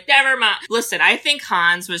 and they're like, never mind. Listen, I think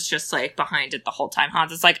Hans was just, like, behind it the whole time.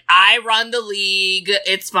 Hans is like, I run the league,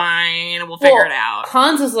 it's fine, we'll figure it out.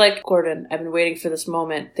 Hans is like, Gordon, I've been waiting for this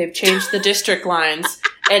moment. They've changed the district lines,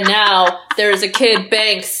 and now there's a kid,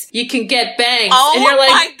 Banks. You can get Banks. Oh, and you're like,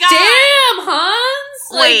 my God. Damn, Hans!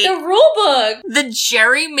 Wait, like the rule book. The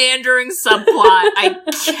gerrymandering subplot, I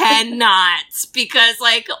cannot, because,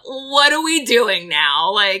 like, what are we doing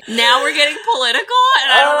now? Like, now we're getting political,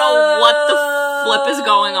 and I don't know what the flip is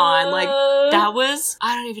going on. Like, that was,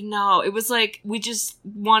 I don't even know. It was like, we just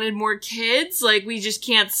wanted more kids. Like, we just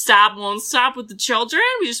won't stop with the children.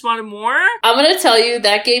 We just wanted more. I'm gonna tell you,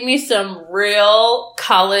 that gave me some real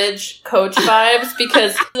college coach vibes,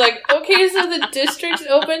 because, like, okay, so the district's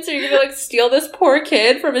open, so you're gonna, like, steal this poor kid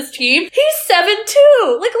from his team? He's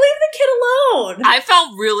 7'2". Like, leave the kid alone. I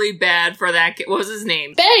felt really bad for that kid. What was his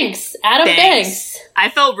name? Banks. Adam Banks. I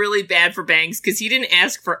felt really bad for Banks because he didn't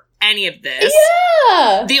ask for any of this.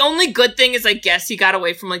 Yeah. The only good thing is, I guess, he got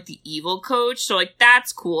away from, like, the evil coach, so, like,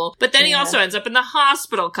 that's cool. But then he also ends up in the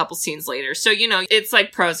hospital a couple scenes later, so, you know, it's,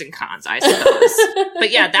 like, pros and cons, I suppose.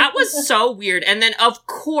 But yeah, that was so weird. And then, of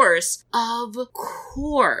course,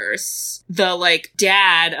 the, like,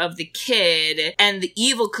 dad of the kid and the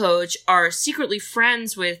evil coach are secretly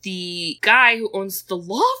friends with the guy who owns the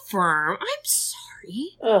law firm. I'm sorry.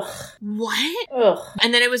 Ugh. What? Ugh.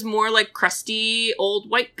 And then it was more like crusty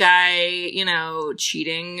old white guy, you know,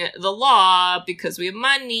 cheating the law because we have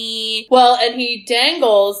money. Well, and he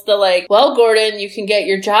dangles the, like, well, Gordon, you can get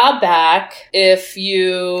your job back if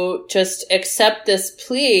you just accept this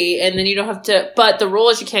plea, and then you don't have to, but the rule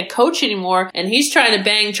is you can't coach anymore, and he's trying to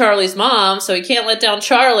bang Charlie's mom, so he can't let down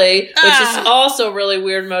Charlie, which is also really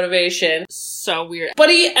weird motivation. so weird. But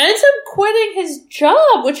he ends up quitting his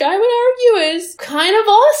job, which I would argue is kind of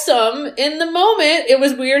awesome in the moment. It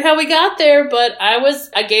was weird how we got there, but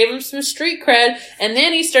I gave him some street cred, and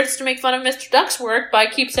then he starts to make fun of Mr. Ducksworth by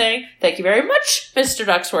keep saying, "Thank you very much, Mr.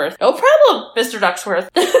 Ducksworth." "No problem, Mr. Ducksworth."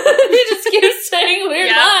 He just keeps saying weird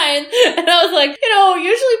lines. And I was like,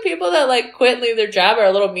 usually people that like quit and leave their job are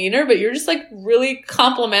a little meaner, but you're just like really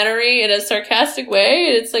complimentary in a sarcastic way,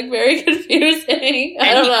 and it's like very confusing.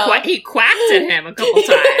 I don't know. He quacked at him a couple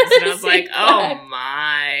times, and I was like, oh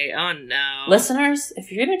my, oh no. Listeners,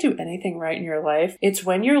 if you're gonna do anything right in your life, it's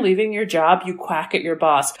when you're leaving your job, you quack at your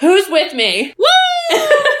boss. Who's with me? Woo!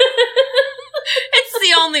 It's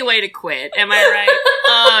the only way to quit. Am I right?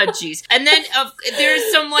 Oh, jeez. And then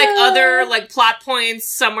there's some other plot points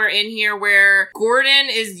somewhere in here where Gordon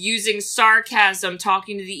is using sarcasm,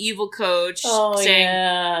 talking to the evil coach,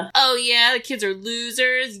 saying, "Oh yeah, the kids are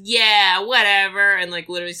losers. Yeah, whatever," and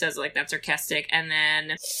literally says that's sarcastic. And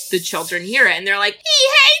then the children hear it and they're like, "He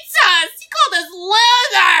hates us. He called us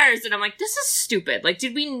losers." And I'm like, this is stupid.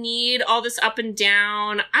 Did we need all this up and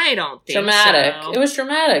down? I don't think dramatic. So. It was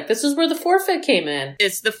dramatic. This is where the forfeit came in.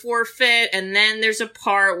 It's the forfeit, and then there's a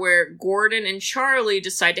part where Gordon and Charlie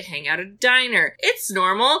decide to hang out at a diner. It's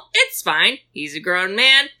normal. It's fine. He's a grown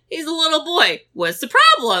man. He's a little boy. What's the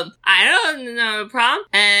problem? I don't know the problem.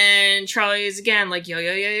 And Charlie is again like,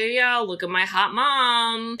 yo, look at my hot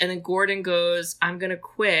mom. And then Gordon goes, "I'm gonna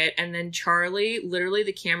quit." And then Charlie, literally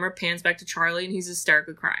the camera pans back to Charlie and he's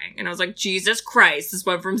hysterically crying. And I was like, Jesus Christ, this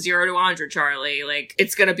went from 0 to 100, Charlie.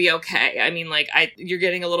 It's gonna be okay. I mean, you're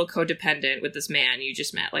getting a little codependent with this man you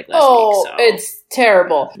just met last week. So. It's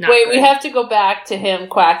terrible. Not Wait, good. we have to go back to him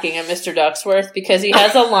quacking at Mr. Ducksworth because he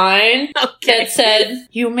has a line that said,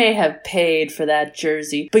 "You may have paid for that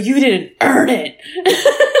jersey, but you didn't earn it."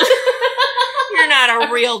 You're not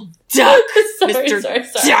a real duck, Mr.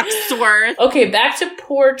 Ducksworth. Okay, back to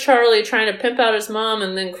poor Charlie trying to pimp out his mom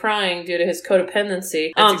and then crying due to his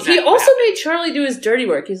codependency. He also made Charlie do his dirty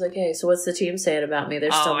work. He's like, "Hey, so what's the team saying about me?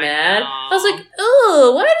 They're still mad?" I was like,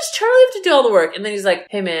 "Oh, why does Charlie have to do all the work?" And then he's like,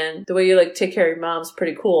 "Hey man, the way you take care of your mom's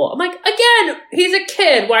pretty cool." I'm like, again, he's a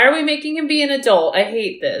kid. Why are we making him be an adult? I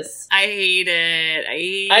hate this. I hate it.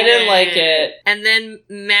 I didn't like it. And then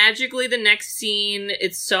magically the next scene,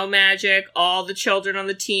 it's so magic. All the children on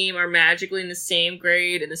the team are magically in the same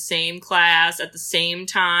grade, in the same class, at the same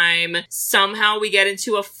time. Somehow we get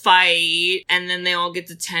into a fight, and then they all get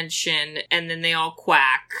detention, and then they all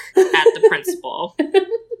quack at the principal.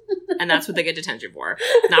 And that's what they get detention for.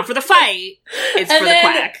 Not for the fight, it's and for the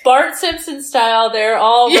quack. Bart Simpson style, they're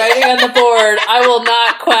all writing on the board, "I will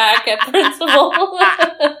not quack at principal."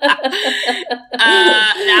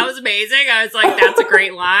 That was amazing. I was like, that's a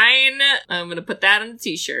great line. I'm going to put that on a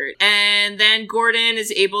t-shirt. And then Gordon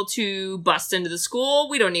is able to bust into the school.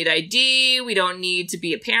 We don't need ID. We don't need to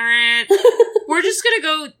be a parent. We're just going to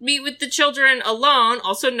go meet with the children alone.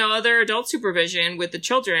 Also, no other adult supervision with the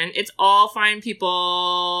children. It's all fine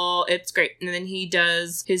people. It's great. And then he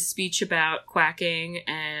does his speech about quacking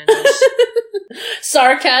and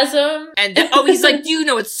sarcasm. And he's like, "Do you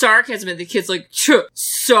know it's sarcasm?" And the kid's like,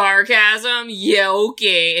 "Sarcasm? Yeah,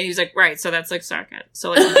 okay." And he's like, "Right, so that's sarcasm.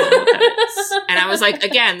 So you know what that is." And I was like,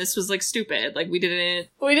 again, this was stupid. We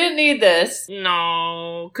didn't need this.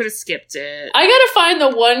 No, could have skipped it. I gotta find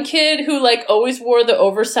the one kid who always wore the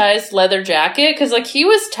oversized leather jacket because he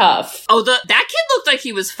was tough. Oh, that kid looked like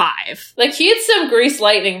he was 5. He had some Grease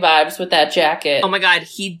Lightning vibes with that jacket. Oh my god,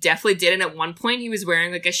 he definitely did. And at one point he was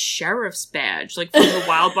wearing a sheriff's badge, from the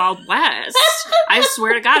Wild Wild West. I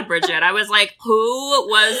swear to God, Bridget, I was like, who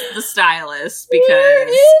was the stylist? Because where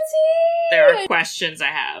is he? There are questions I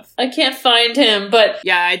have. I can't find him, but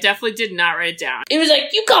yeah, I definitely did not write it down. It was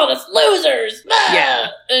like, "You called us losers!" Yeah.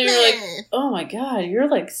 And you're like, "Oh my god, you're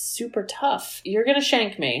super tough. You're gonna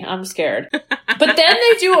shank me. I'm scared." But then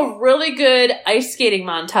they do a really good ice skating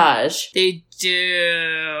montage. They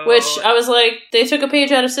do. Which I was like, they took a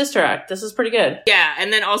page out of Sister Act. This is pretty good. Yeah,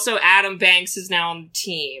 and then also Adam Banks is now on the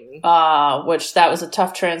team. Which that was a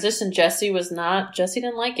tough transition. Jesse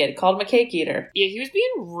didn't like it. He called him a cake eater. Yeah, he was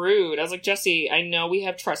being rude. I was like, "Jesse, I know we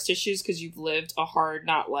have trust issues because you've lived a hard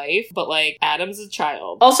not life, but Adam's a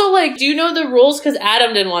child." Also, do you know the rules? Because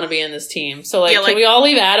Adam didn't want to be in this team. So can we all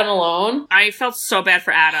leave Adam alone? I felt so bad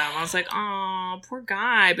for Adam. I was like, "Oh, poor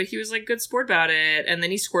guy," but he was good sport about it. And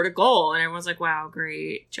then he scored a goal, and everyone's like, like, wow,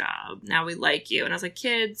 great job. Now we like you. And I was like,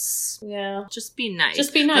 kids, yeah, just be nice.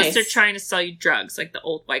 Just be nice. Unless they're trying to sell you drugs like the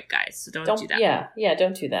old white guys. So don't do that. Yeah,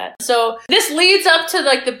 don't do that. So this leads up to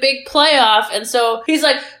like the big playoff. And so he's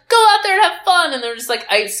like, go out there and have fun. And they're just like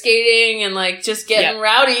ice skating and like just getting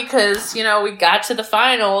rowdy because, you know, we got to the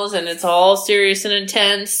finals and it's all serious and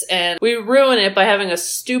intense. And we ruin it by having a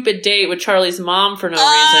stupid date with Charlie's mom for no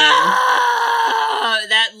reason.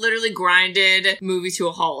 That literally grinded movie to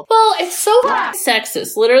a halt. Well, it's so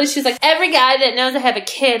sexist. Literally, she's like, every guy that knows I have a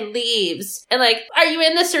kid leaves. And like, are you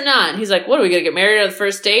in this or not? And he's like, what, are we gonna get married on the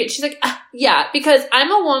first date? And she's like, yeah, because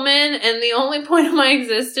I'm a woman and the only point of my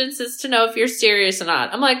existence is to know if you're serious or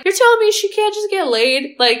not. I'm like, you're telling me she can't just get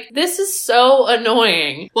laid? Like, this is so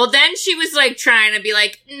annoying. Well, then she was like trying to be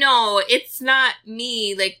like, no, it's not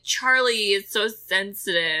me. Like, Charlie is so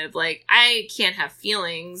sensitive. Like, I can't have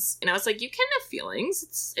feelings. And I was like, you can have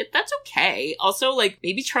feelings. That's okay. Also, like,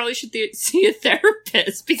 maybe Charlie should see a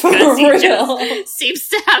therapist because he just seems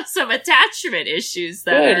to have some attachment issues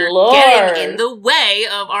that are getting in the way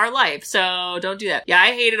of our life. So don't do that. Yeah,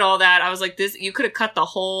 I hated all that. I was like, you could have cut the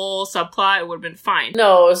whole subplot. It would have been fine.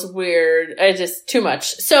 No, it was weird. Too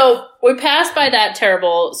much. So we passed by that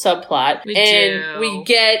terrible subplot we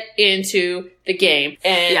get into the game.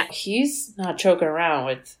 And he's not joking around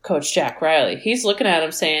with Coach Jack Riley. He's looking at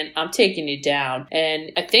him saying, I'm taking you down.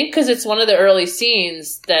 And I think because it's one of the early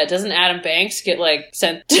scenes that doesn't Adam Banks get like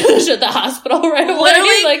sent to the hospital right away?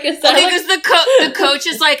 Literally, like, is that because the coach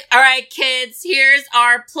is like, all right, kids, here's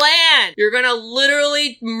our plan. You're gonna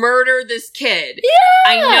literally murder this kid.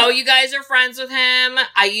 Yeah! I know you guys are friends with him.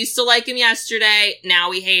 I used to like him yesterday.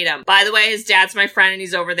 Now we hate him. By the way, his dad's my friend and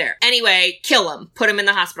he's over there. Anyway, kill him. Put him in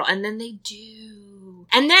the hospital. And then they do.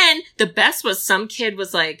 And then the best was some kid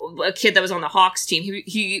was like, a kid that was on the Hawks team.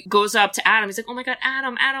 He goes up to Adam. He's like, oh my God,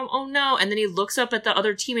 Adam, oh no. And then he looks up at the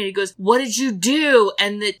other teammate. He goes, what did you do?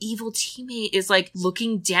 And the evil teammate is like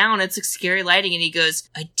looking down. It's like scary lighting. And he goes,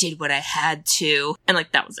 I did what I had to. And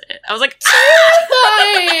like, that was it. I was like,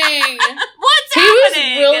 terrifying. What's He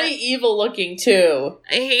happening? was really evil looking too.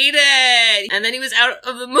 I hate it. And then he was out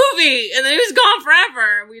of the movie. And then he was gone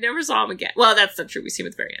forever. We never saw him again. Well, that's not true. We see him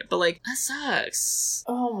at the very end. But like, that sucks.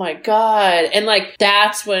 Oh my God. And like,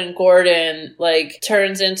 that's when Gordon like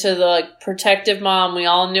turns into the like protective mom we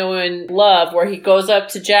all knew and loved, where he goes up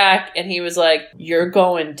to Jack and he was like, you're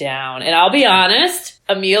going down. And I'll be honest,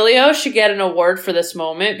 Emilio should get an award for this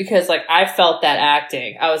moment because like I felt that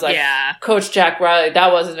acting. I was like, Coach Jack Riley,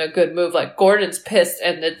 that wasn't a good move. Like, Gordon's pissed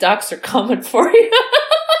and the Ducks are coming for you.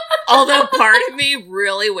 Although part of me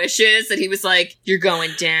really wishes that he was like, you're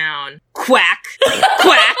going down. Quack,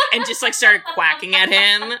 quack, and just like started quacking at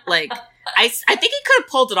him. Like, I think he could have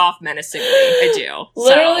pulled it off menacingly. I do.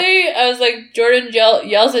 Literally, I was like, Jordan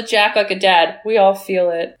yells at Jack like a dad. We all feel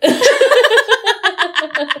it. And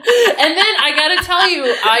then I gotta tell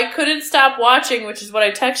you, I couldn't stop watching, which is what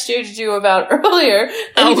I texted you about earlier.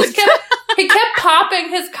 And he kept popping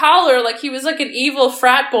his collar like he was like an evil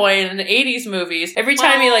frat boy in the 80s movies every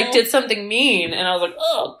time he like did something mean. And I was like,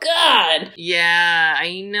 oh God. Yeah,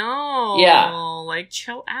 I know. Yeah. Like,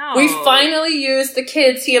 chill out. We finally used the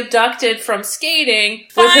kids he abducted from skating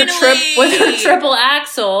with her triple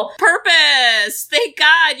axel. Purpose! Thank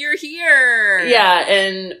God you're here. Yeah,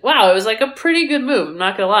 and wow, it was like a pretty good move. I'm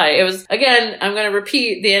not gonna lie. It was, again, I'm gonna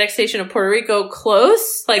repeat, the annexation of Puerto Rico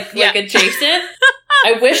close, like adjacent.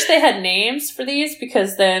 I wish they had names for these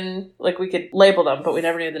because then, like, we could label them, but we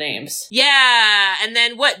never knew the names. Yeah, and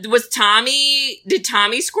then what, was Tommy, did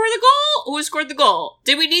Tommy score the goal? Who scored the goal?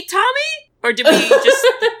 Did we need Tommy? Or did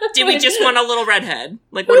we just want a little redhead?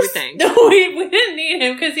 Like, what do we think? No, we didn't need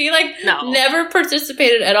him because he, like, never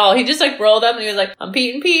participated at all. He just, like, rolled up and he was like, I'm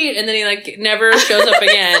Pete, and then he, like, never shows up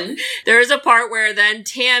again. There's a part where then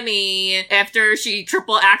Tammy, after she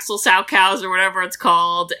triple axel sow cows or whatever it's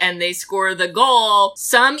called, and they score the goal,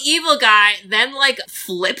 some evil guy then, like,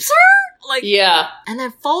 flips her? Like, yeah. And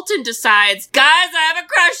then Fulton decides, guys, I have a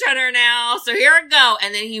crush on her now, so here I go.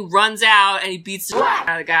 And then he runs out and he beats the out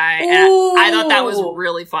of the guy. And I thought that was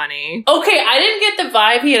really funny. Okay, I didn't get the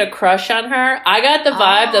vibe he had a crush on her. I got the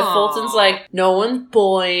vibe that Fulton's like, no one's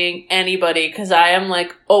bullying anybody because I am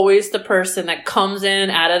like always the person that comes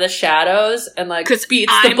in out of the shadows and like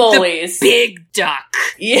beats the bullies. The big duck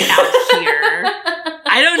out here.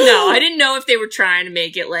 I don't know. I didn't know if they were trying to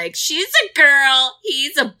make it like, she's a girl,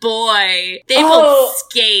 he's a boy. They both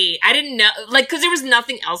skate. I didn't know, like, because there was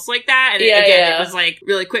nothing else like that. And it was like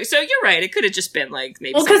really quick. So you're right. It could have just been like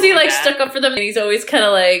maybe. Well, because he like stuck up for them and he's always kind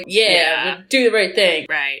of like, do the right thing.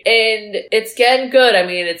 Right. And it's getting good. I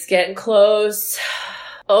mean, it's getting close.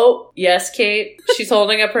 Oh, yes, Kate. She's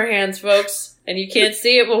holding up her hands, folks. and you can't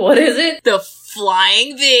see it, but what is it? The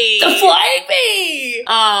Flying V. The Flying V!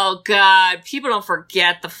 Oh, God. People don't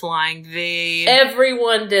forget the Flying V.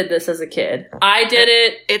 Everyone did this as a kid. I did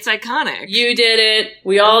it. It's iconic. You did it.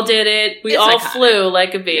 We all did it. We all flew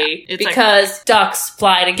like a bee. Yeah, because ducks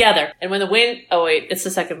fly together. And when the wind... Oh, wait. It's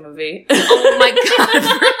the second movie. Oh, my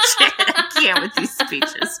God, Bridget. I can't with these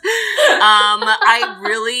speeches. I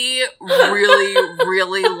really, really,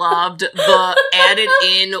 really loved the added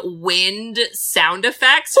in wind sound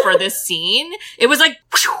effects for this scene. It was like,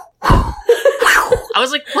 I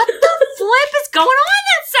was like, what the flip is going on in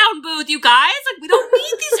that sound booth, you guys? Like, we don't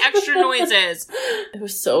need these extra noises. It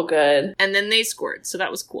was so good. And then they scored, so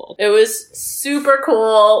that was cool. It was super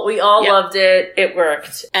cool. We all loved it. It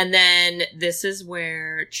worked. And then this is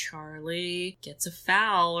where Charlie gets a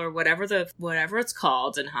foul or whatever it's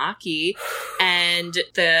called in hockey. And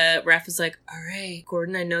the ref is like, all right,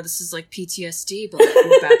 Gordon, I know this is like PTSD, but like,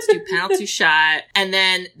 we're about to do penalty shot. And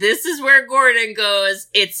then this is where Gordon goes,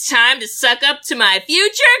 it's time to suck up to my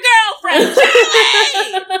future girlfriend,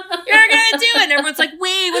 Charlie! You're gonna do it. And everyone's like,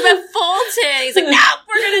 wait, what about Fulton? He's like, nope,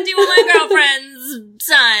 we're gonna do my girlfriend's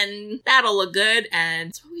son. That'll look good. And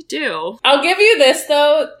that's what we do. I'll give you this,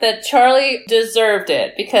 though, that Charlie deserved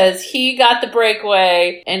it because he got the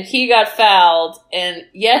breakaway and he got fouled. And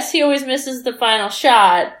yes, he always misses the final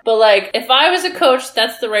shot. But like, if I was a coach,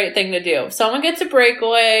 that's the right thing to do. If someone gets a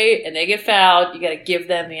breakaway and they get fouled, you gotta give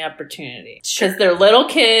them the opportunity. Because they're little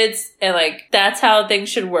kids and like, that's how things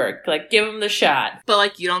should work. Like, give them the shot. But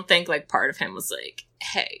like, you don't think like part of him was like,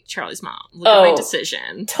 hey, Charlie's mom, look at my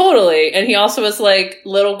decision. Totally. And he also was like,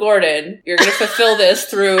 little Gordon, you're going to fulfill this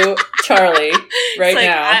through Charlie right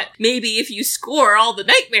now. Maybe if you score, all the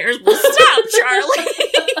nightmares will stop, Charlie.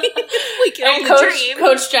 We can only dream.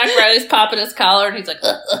 Coach Jack Riley's popping his collar and he's like,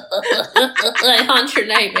 I haunt your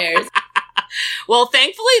nightmares. Well,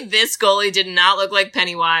 thankfully, this goalie did not look like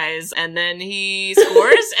Pennywise, and then he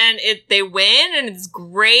scores, and they win, and it's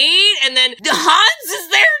great, and then Hans is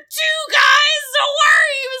there too, guys! Don't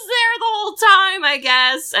worry, he was there the whole time, I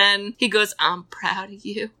guess, and he goes, I'm proud of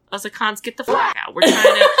you. I was like, Hans, get the flag out. We're trying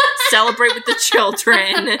to celebrate with the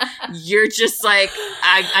children. You're just like,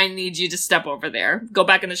 I need you to step over there. Go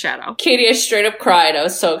back in the shadow. Katie, I straight up cried. I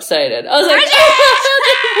was so excited. I was like,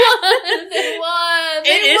 they won!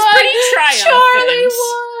 It is pretty triumphant. Charlie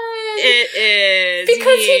won! It is.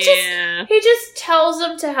 Because he just tells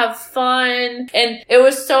them to have fun. And it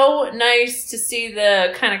was so nice to see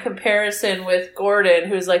the kind of comparison with Gordon,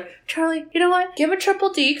 who's like, Charlie, you know what? Give a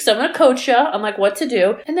triple D because I'm going to coach you. I'm like, what to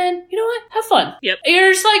do. And then, you know what? Have fun. Yep. And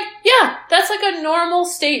you're just like, yeah, that's like a normal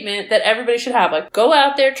statement that everybody should have. Like, go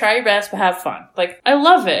out there, try your best, but have fun. Like, I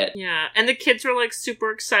love it. Yeah. And the kids were like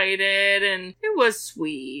super excited and it was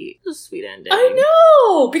sweet. It was a sweet ending. I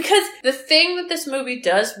know! Because the thing that this movie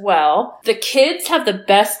does well, the kids have the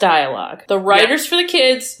best dialogue. The writers for the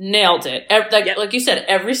kids nailed it. Like you said,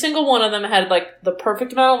 every single one of them had like the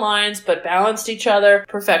perfect amount of lines, but balanced each other.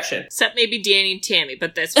 Perfection. Except maybe Danny and Tammy,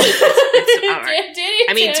 but that's it's all right.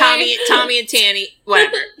 I mean, Tommy and Tanny,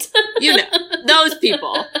 whatever. You know, those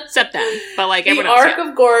people. Except them. But like everyone else. The arc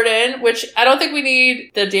of Gordon, which I don't think we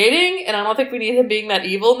need the dating, and I don't think we need him being that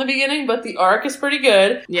evil in the beginning, but the arc is pretty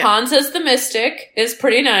good. Yeah. Hans as the mystic is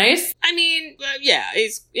pretty nice. I mean, yeah,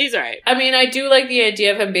 he's alright. I mean, I do like the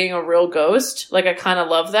idea of him being a real ghost. Like, I kind of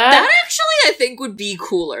love that. That actually, I think, would be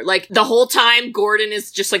cooler. Like, the whole time, Gordon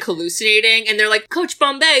is just, like, hallucinating, and they're like, Coach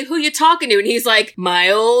Bombay, who you talking to? And he's like, my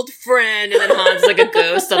old friend. And then Hans is like a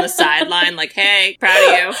ghost on the sideline, like, hey, proud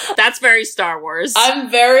of you. That's very Star Wars. I'm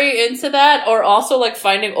very into that. Or also, like,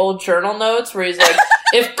 finding old journal notes where he's like,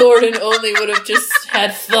 if Gordon only would have just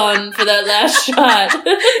had fun for that last shot.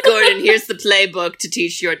 Gordon, here's the playbook to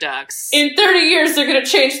teach your ducks. In 30 years, they're going to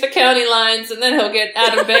change the county lines, and then he'll get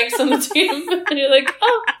Adam Banks on the team. And you're like,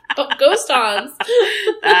 oh, Ghost Hans.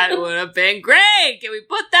 That would have been great. Can we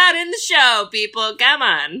put that in the show, people? Come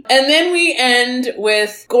on. And then we end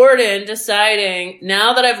with Gordon deciding,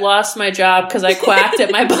 now that I've lost my job because I quacked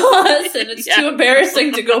at my boss and it's too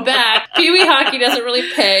embarrassing to go back. Pee Wee Hockey doesn't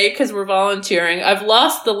really pay because we're volunteering. I've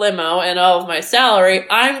lost the limo and all of my salary.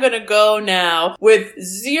 I'm going to go now with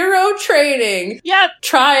zero training. Yep.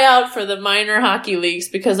 Try out for the minor hockey leagues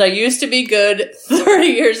because I used to be good 30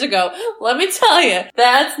 years ago. Let me tell you,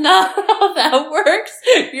 that's not how that works.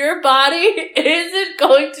 Your body isn't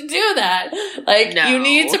going to do that. Like, you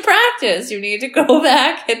need to practice. You need to go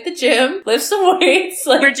back, hit the gym, lift some weights.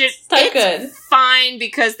 Like, Bridget, it's not good. fine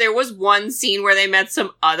because there was one scene where they met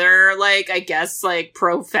some other, like, I guess, like,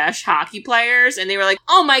 pro-fesh hockey players, and they were like,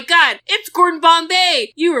 oh my god, it's Gordon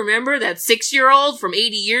Bombay! You remember that 6-year-old from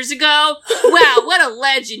 80 years ago? Wow, what a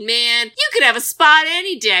legend, man. You could have a spot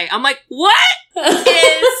any day. I'm like, what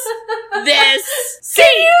is this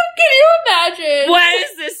scene? Can you imagine? What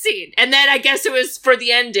is this scene? And then I guess it was for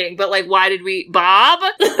the ending, but like, why did we... Bob?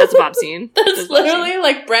 That's a Bob scene. That's literally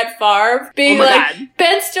like Brett Favre being like, God.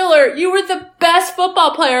 Ben Stiller, you were the best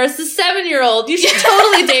football player as a 7-year-old. You should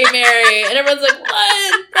totally date Mary. And everyone's like,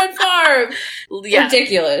 what? Brett Favre. Yeah.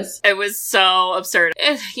 Ridiculous. It was so absurd.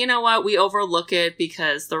 You know what? We overlook it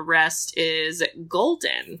because the rest is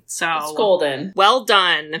golden. So it's golden. Well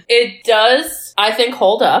done. It does, I think,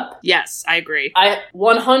 hold up. Yes, I agree. I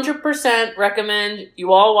 100% recommend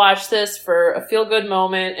you all watch this for a feel-good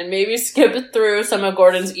moment and maybe skip through some of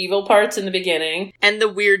Gordon's evil parts in the beginning. And the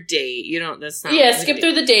weird date. You don't, that's not... Yeah, skip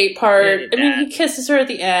through the date part. I mean, he kisses her at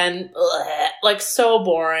the end. Ugh, like, so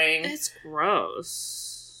boring. It's gross.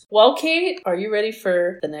 Well, Kate, are you ready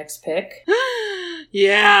for the next pick?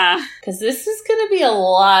 Yeah. Because this is going to be a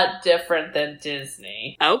lot different than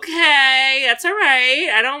Disney. Okay, that's all right.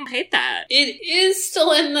 I don't hate that. It is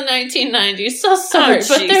still in the 1990s, so sorry,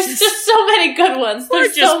 but there's just so many good ones.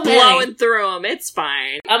 We're just blowing through them. It's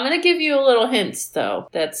fine. I'm going to give you a little hint, though.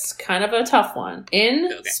 That's kind of a tough one.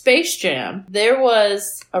 In Space Jam, there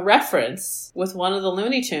was a reference with one of the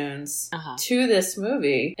Looney Tunes to this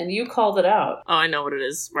movie, and you called it out. Oh, I know what it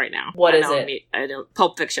is right now. What is it? I don't.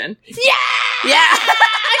 Pulp Fiction. Yeah! Yeah!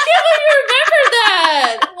 I can't believe you remembered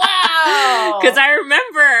that! Wow! Because I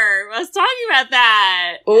remember us talking about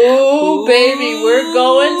that. Ooh, baby, we're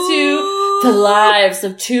going to the lives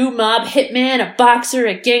of two mob hitmen, a boxer,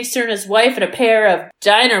 a gangster, and his wife, and a pair of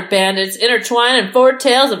diner bandits intertwined in 4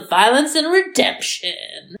 tales of violence and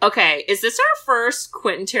redemption. Okay, is this our first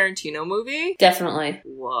Quentin Tarantino movie? Definitely.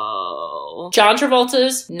 Whoa. John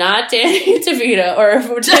Travolta's not Danny DeVito, or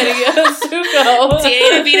Danny Zuko. Danny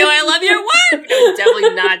DeVito, I love your work! No,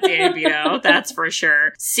 definitely not Danny DeVito, that's for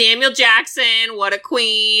sure. Samuel Jackson, what a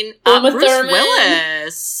queen. Bruce Thurman.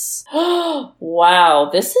 Willis. Wow,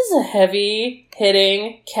 this is a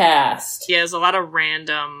heavy-hitting cast. Yeah, there's a lot of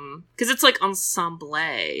random... Because it's like ensemble,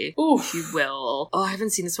 if you will. Oh, I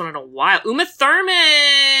haven't seen this one in a while. Uma Thurman!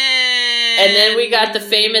 And then we got the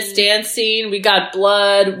famous dance scene. We got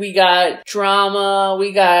blood. We got drama.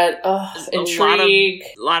 We got intrigue.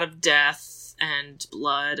 A lot of death and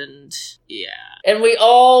blood and... Yeah. And we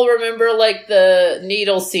all remember, like, the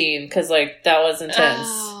needle scene, because, like, that was intense.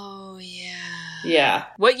 Oh, yeah. Yeah.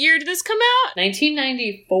 What year did this come out?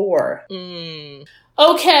 1994.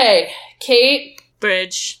 Okay, Kate.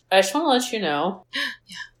 Bridge. I just want to let you know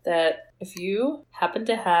that if you happen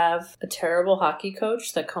to have a terrible hockey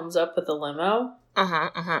coach that comes up with a limo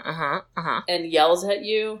and yells at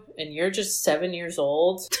you, and you're just 7 years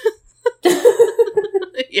old...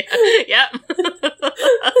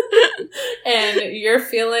 and you're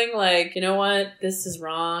feeling like, you know what, this is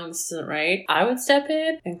wrong, this isn't right, I would step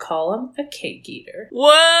in and call him a cake eater.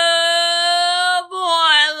 Whoa, boy,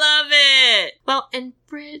 I love it. Well, and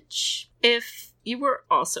Bridge, if you were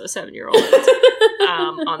also a 7-year-old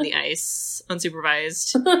on the ice,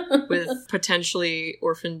 unsupervised, with potentially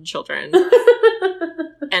orphaned children,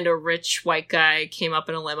 and a rich white guy came up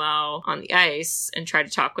in a limo on the ice and tried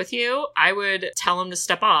to talk with you, I would tell him to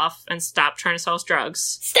step off and stop trying to sell us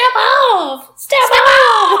drugs. Step off! Step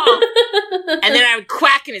off! And then I would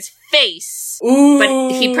quack in his face. Ooh.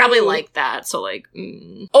 But he probably liked that, so like...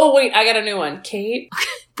 Oh, wait, I got a new one. Kate?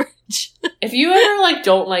 Bridge. If you ever, like,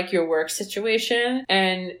 don't like your work situation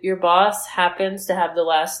and your boss happens to have the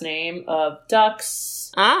last name of Ducks...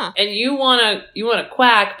 And you wanna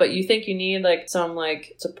quack, but you think you need, like, some,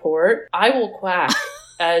 like, support, I will quack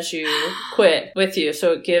as you quit with you,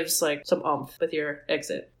 so it gives, like, some oomph with your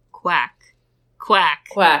exit. Quack. Quack.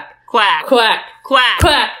 Quack. Quack. Quack. Quack. Quack.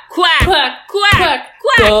 Quack. Quack. Quack. Quack.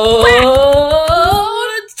 Quack. Go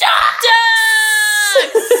Ducks!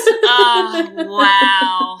 Oh,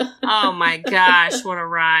 wow. Oh my gosh, what a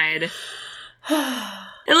ride.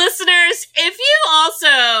 And listeners, if you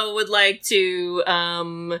also would like to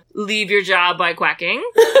leave your job by quacking,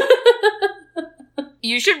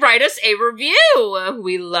 you should write us a review.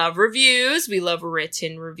 We love reviews. We love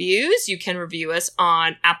written reviews. You can review us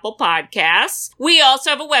on Apple Podcasts. We also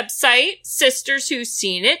have a website,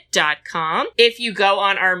 sisterswhoseenit.com. If you go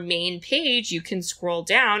on our main page, you can scroll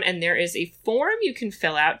down and there is a form you can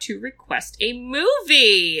fill out to request a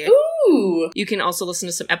movie. Ooh. You can also listen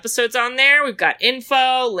to some episodes on there. We've got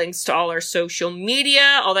info, links to all our social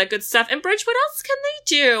media, all that good stuff. And Bridge, what else can they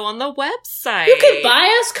do on the website? You can buy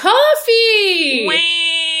us coffee! Wow.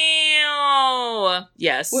 Oh,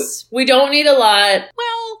 yes. We don't need a lot.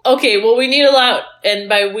 Well, okay, well, we need a lot, and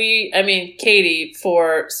by we, I mean Katie,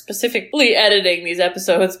 for specifically editing these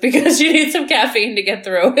episodes because you need some caffeine to get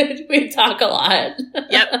through it. We talk a lot.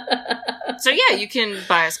 Yep. So yeah, you can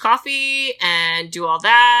buy us coffee and do all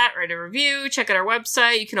that, write a review, check out our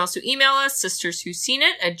website. You can also email us,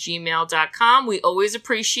 sisterswhoseenit@gmail.com. We always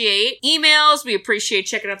appreciate emails. We appreciate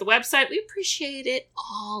checking out the website. We appreciate it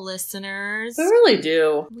all, listeners. We really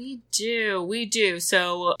do. We do.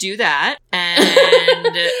 So do that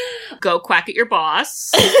and go quack at your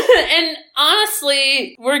boss. And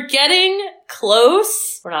honestly, we're getting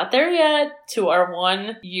close. We're not there yet to our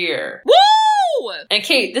 1 year. Woo! And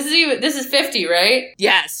Kate, this is 50, right?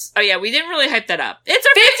 Yes. Oh yeah, we didn't really hype that up. It's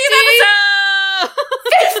our 50th episode!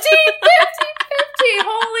 50!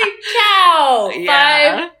 Holy cow!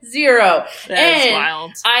 Yeah. 50. That's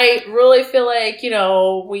wild. I really feel like,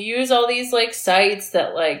 we use all these like sites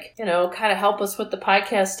that like, kind of help us with the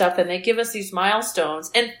podcast stuff, and they give us these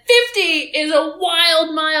milestones. And 50 is a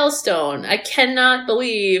wild milestone. I cannot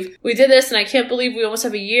believe we did this, and I can't believe we almost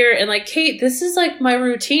have a year. And like, Kate, this is like my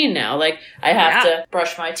routine now. Like, I have to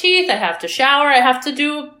brush my teeth, I have to shower, I have to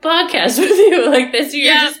do a podcast with you. Like, this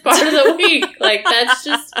year is just part of the week. Like, that's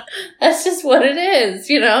just what it is,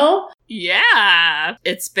 Yeah.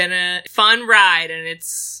 It's been a fun ride, and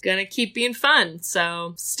it's gonna keep being fun,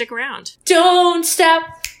 so stick around. Don't stop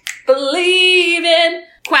believing.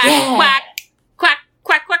 Quack, quack, quack,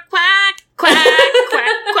 quack, quack, quack, quack,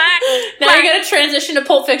 quack, quack. Now you're gonna transition to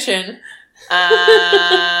Pulp Fiction.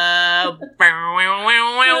 That's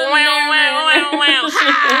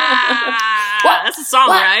a song,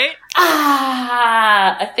 right?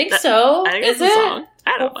 I think so. I think Is it's it? a song.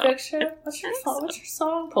 I don't Pulp know. Fiction? What's your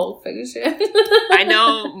song? Pulp Fiction. I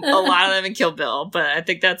know a lot of them in Kill Bill, but I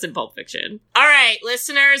think that's in Pulp Fiction. All right,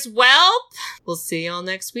 listeners. Well, we'll see y'all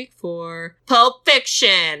next week for Pulp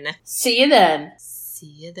Fiction. See you then. See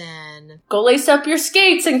you then. Go lace up your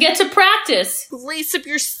skates and get to practice. Lace up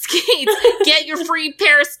your skates. Get your free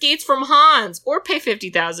pair of skates from Hans, or pay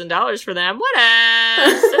 $50,000 for them.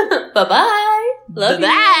 Whatever. Bye-bye. Love you.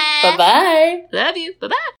 Bye-bye. Love you.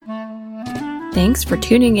 Bye-bye. Thanks for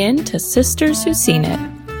tuning in to Sisters Who's Seen It.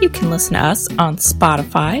 You can listen to us on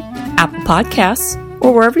Spotify, Apple Podcasts,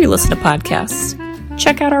 or wherever you listen to podcasts.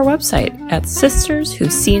 Check out our website at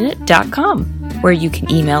sisterswhoseenit.com, where you can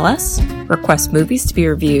email us, request movies to be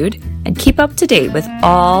reviewed, and keep up to date with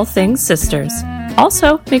all things sisters.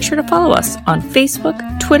 Also, make sure to follow us on Facebook,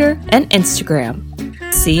 Twitter, and Instagram.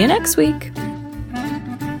 See you next week.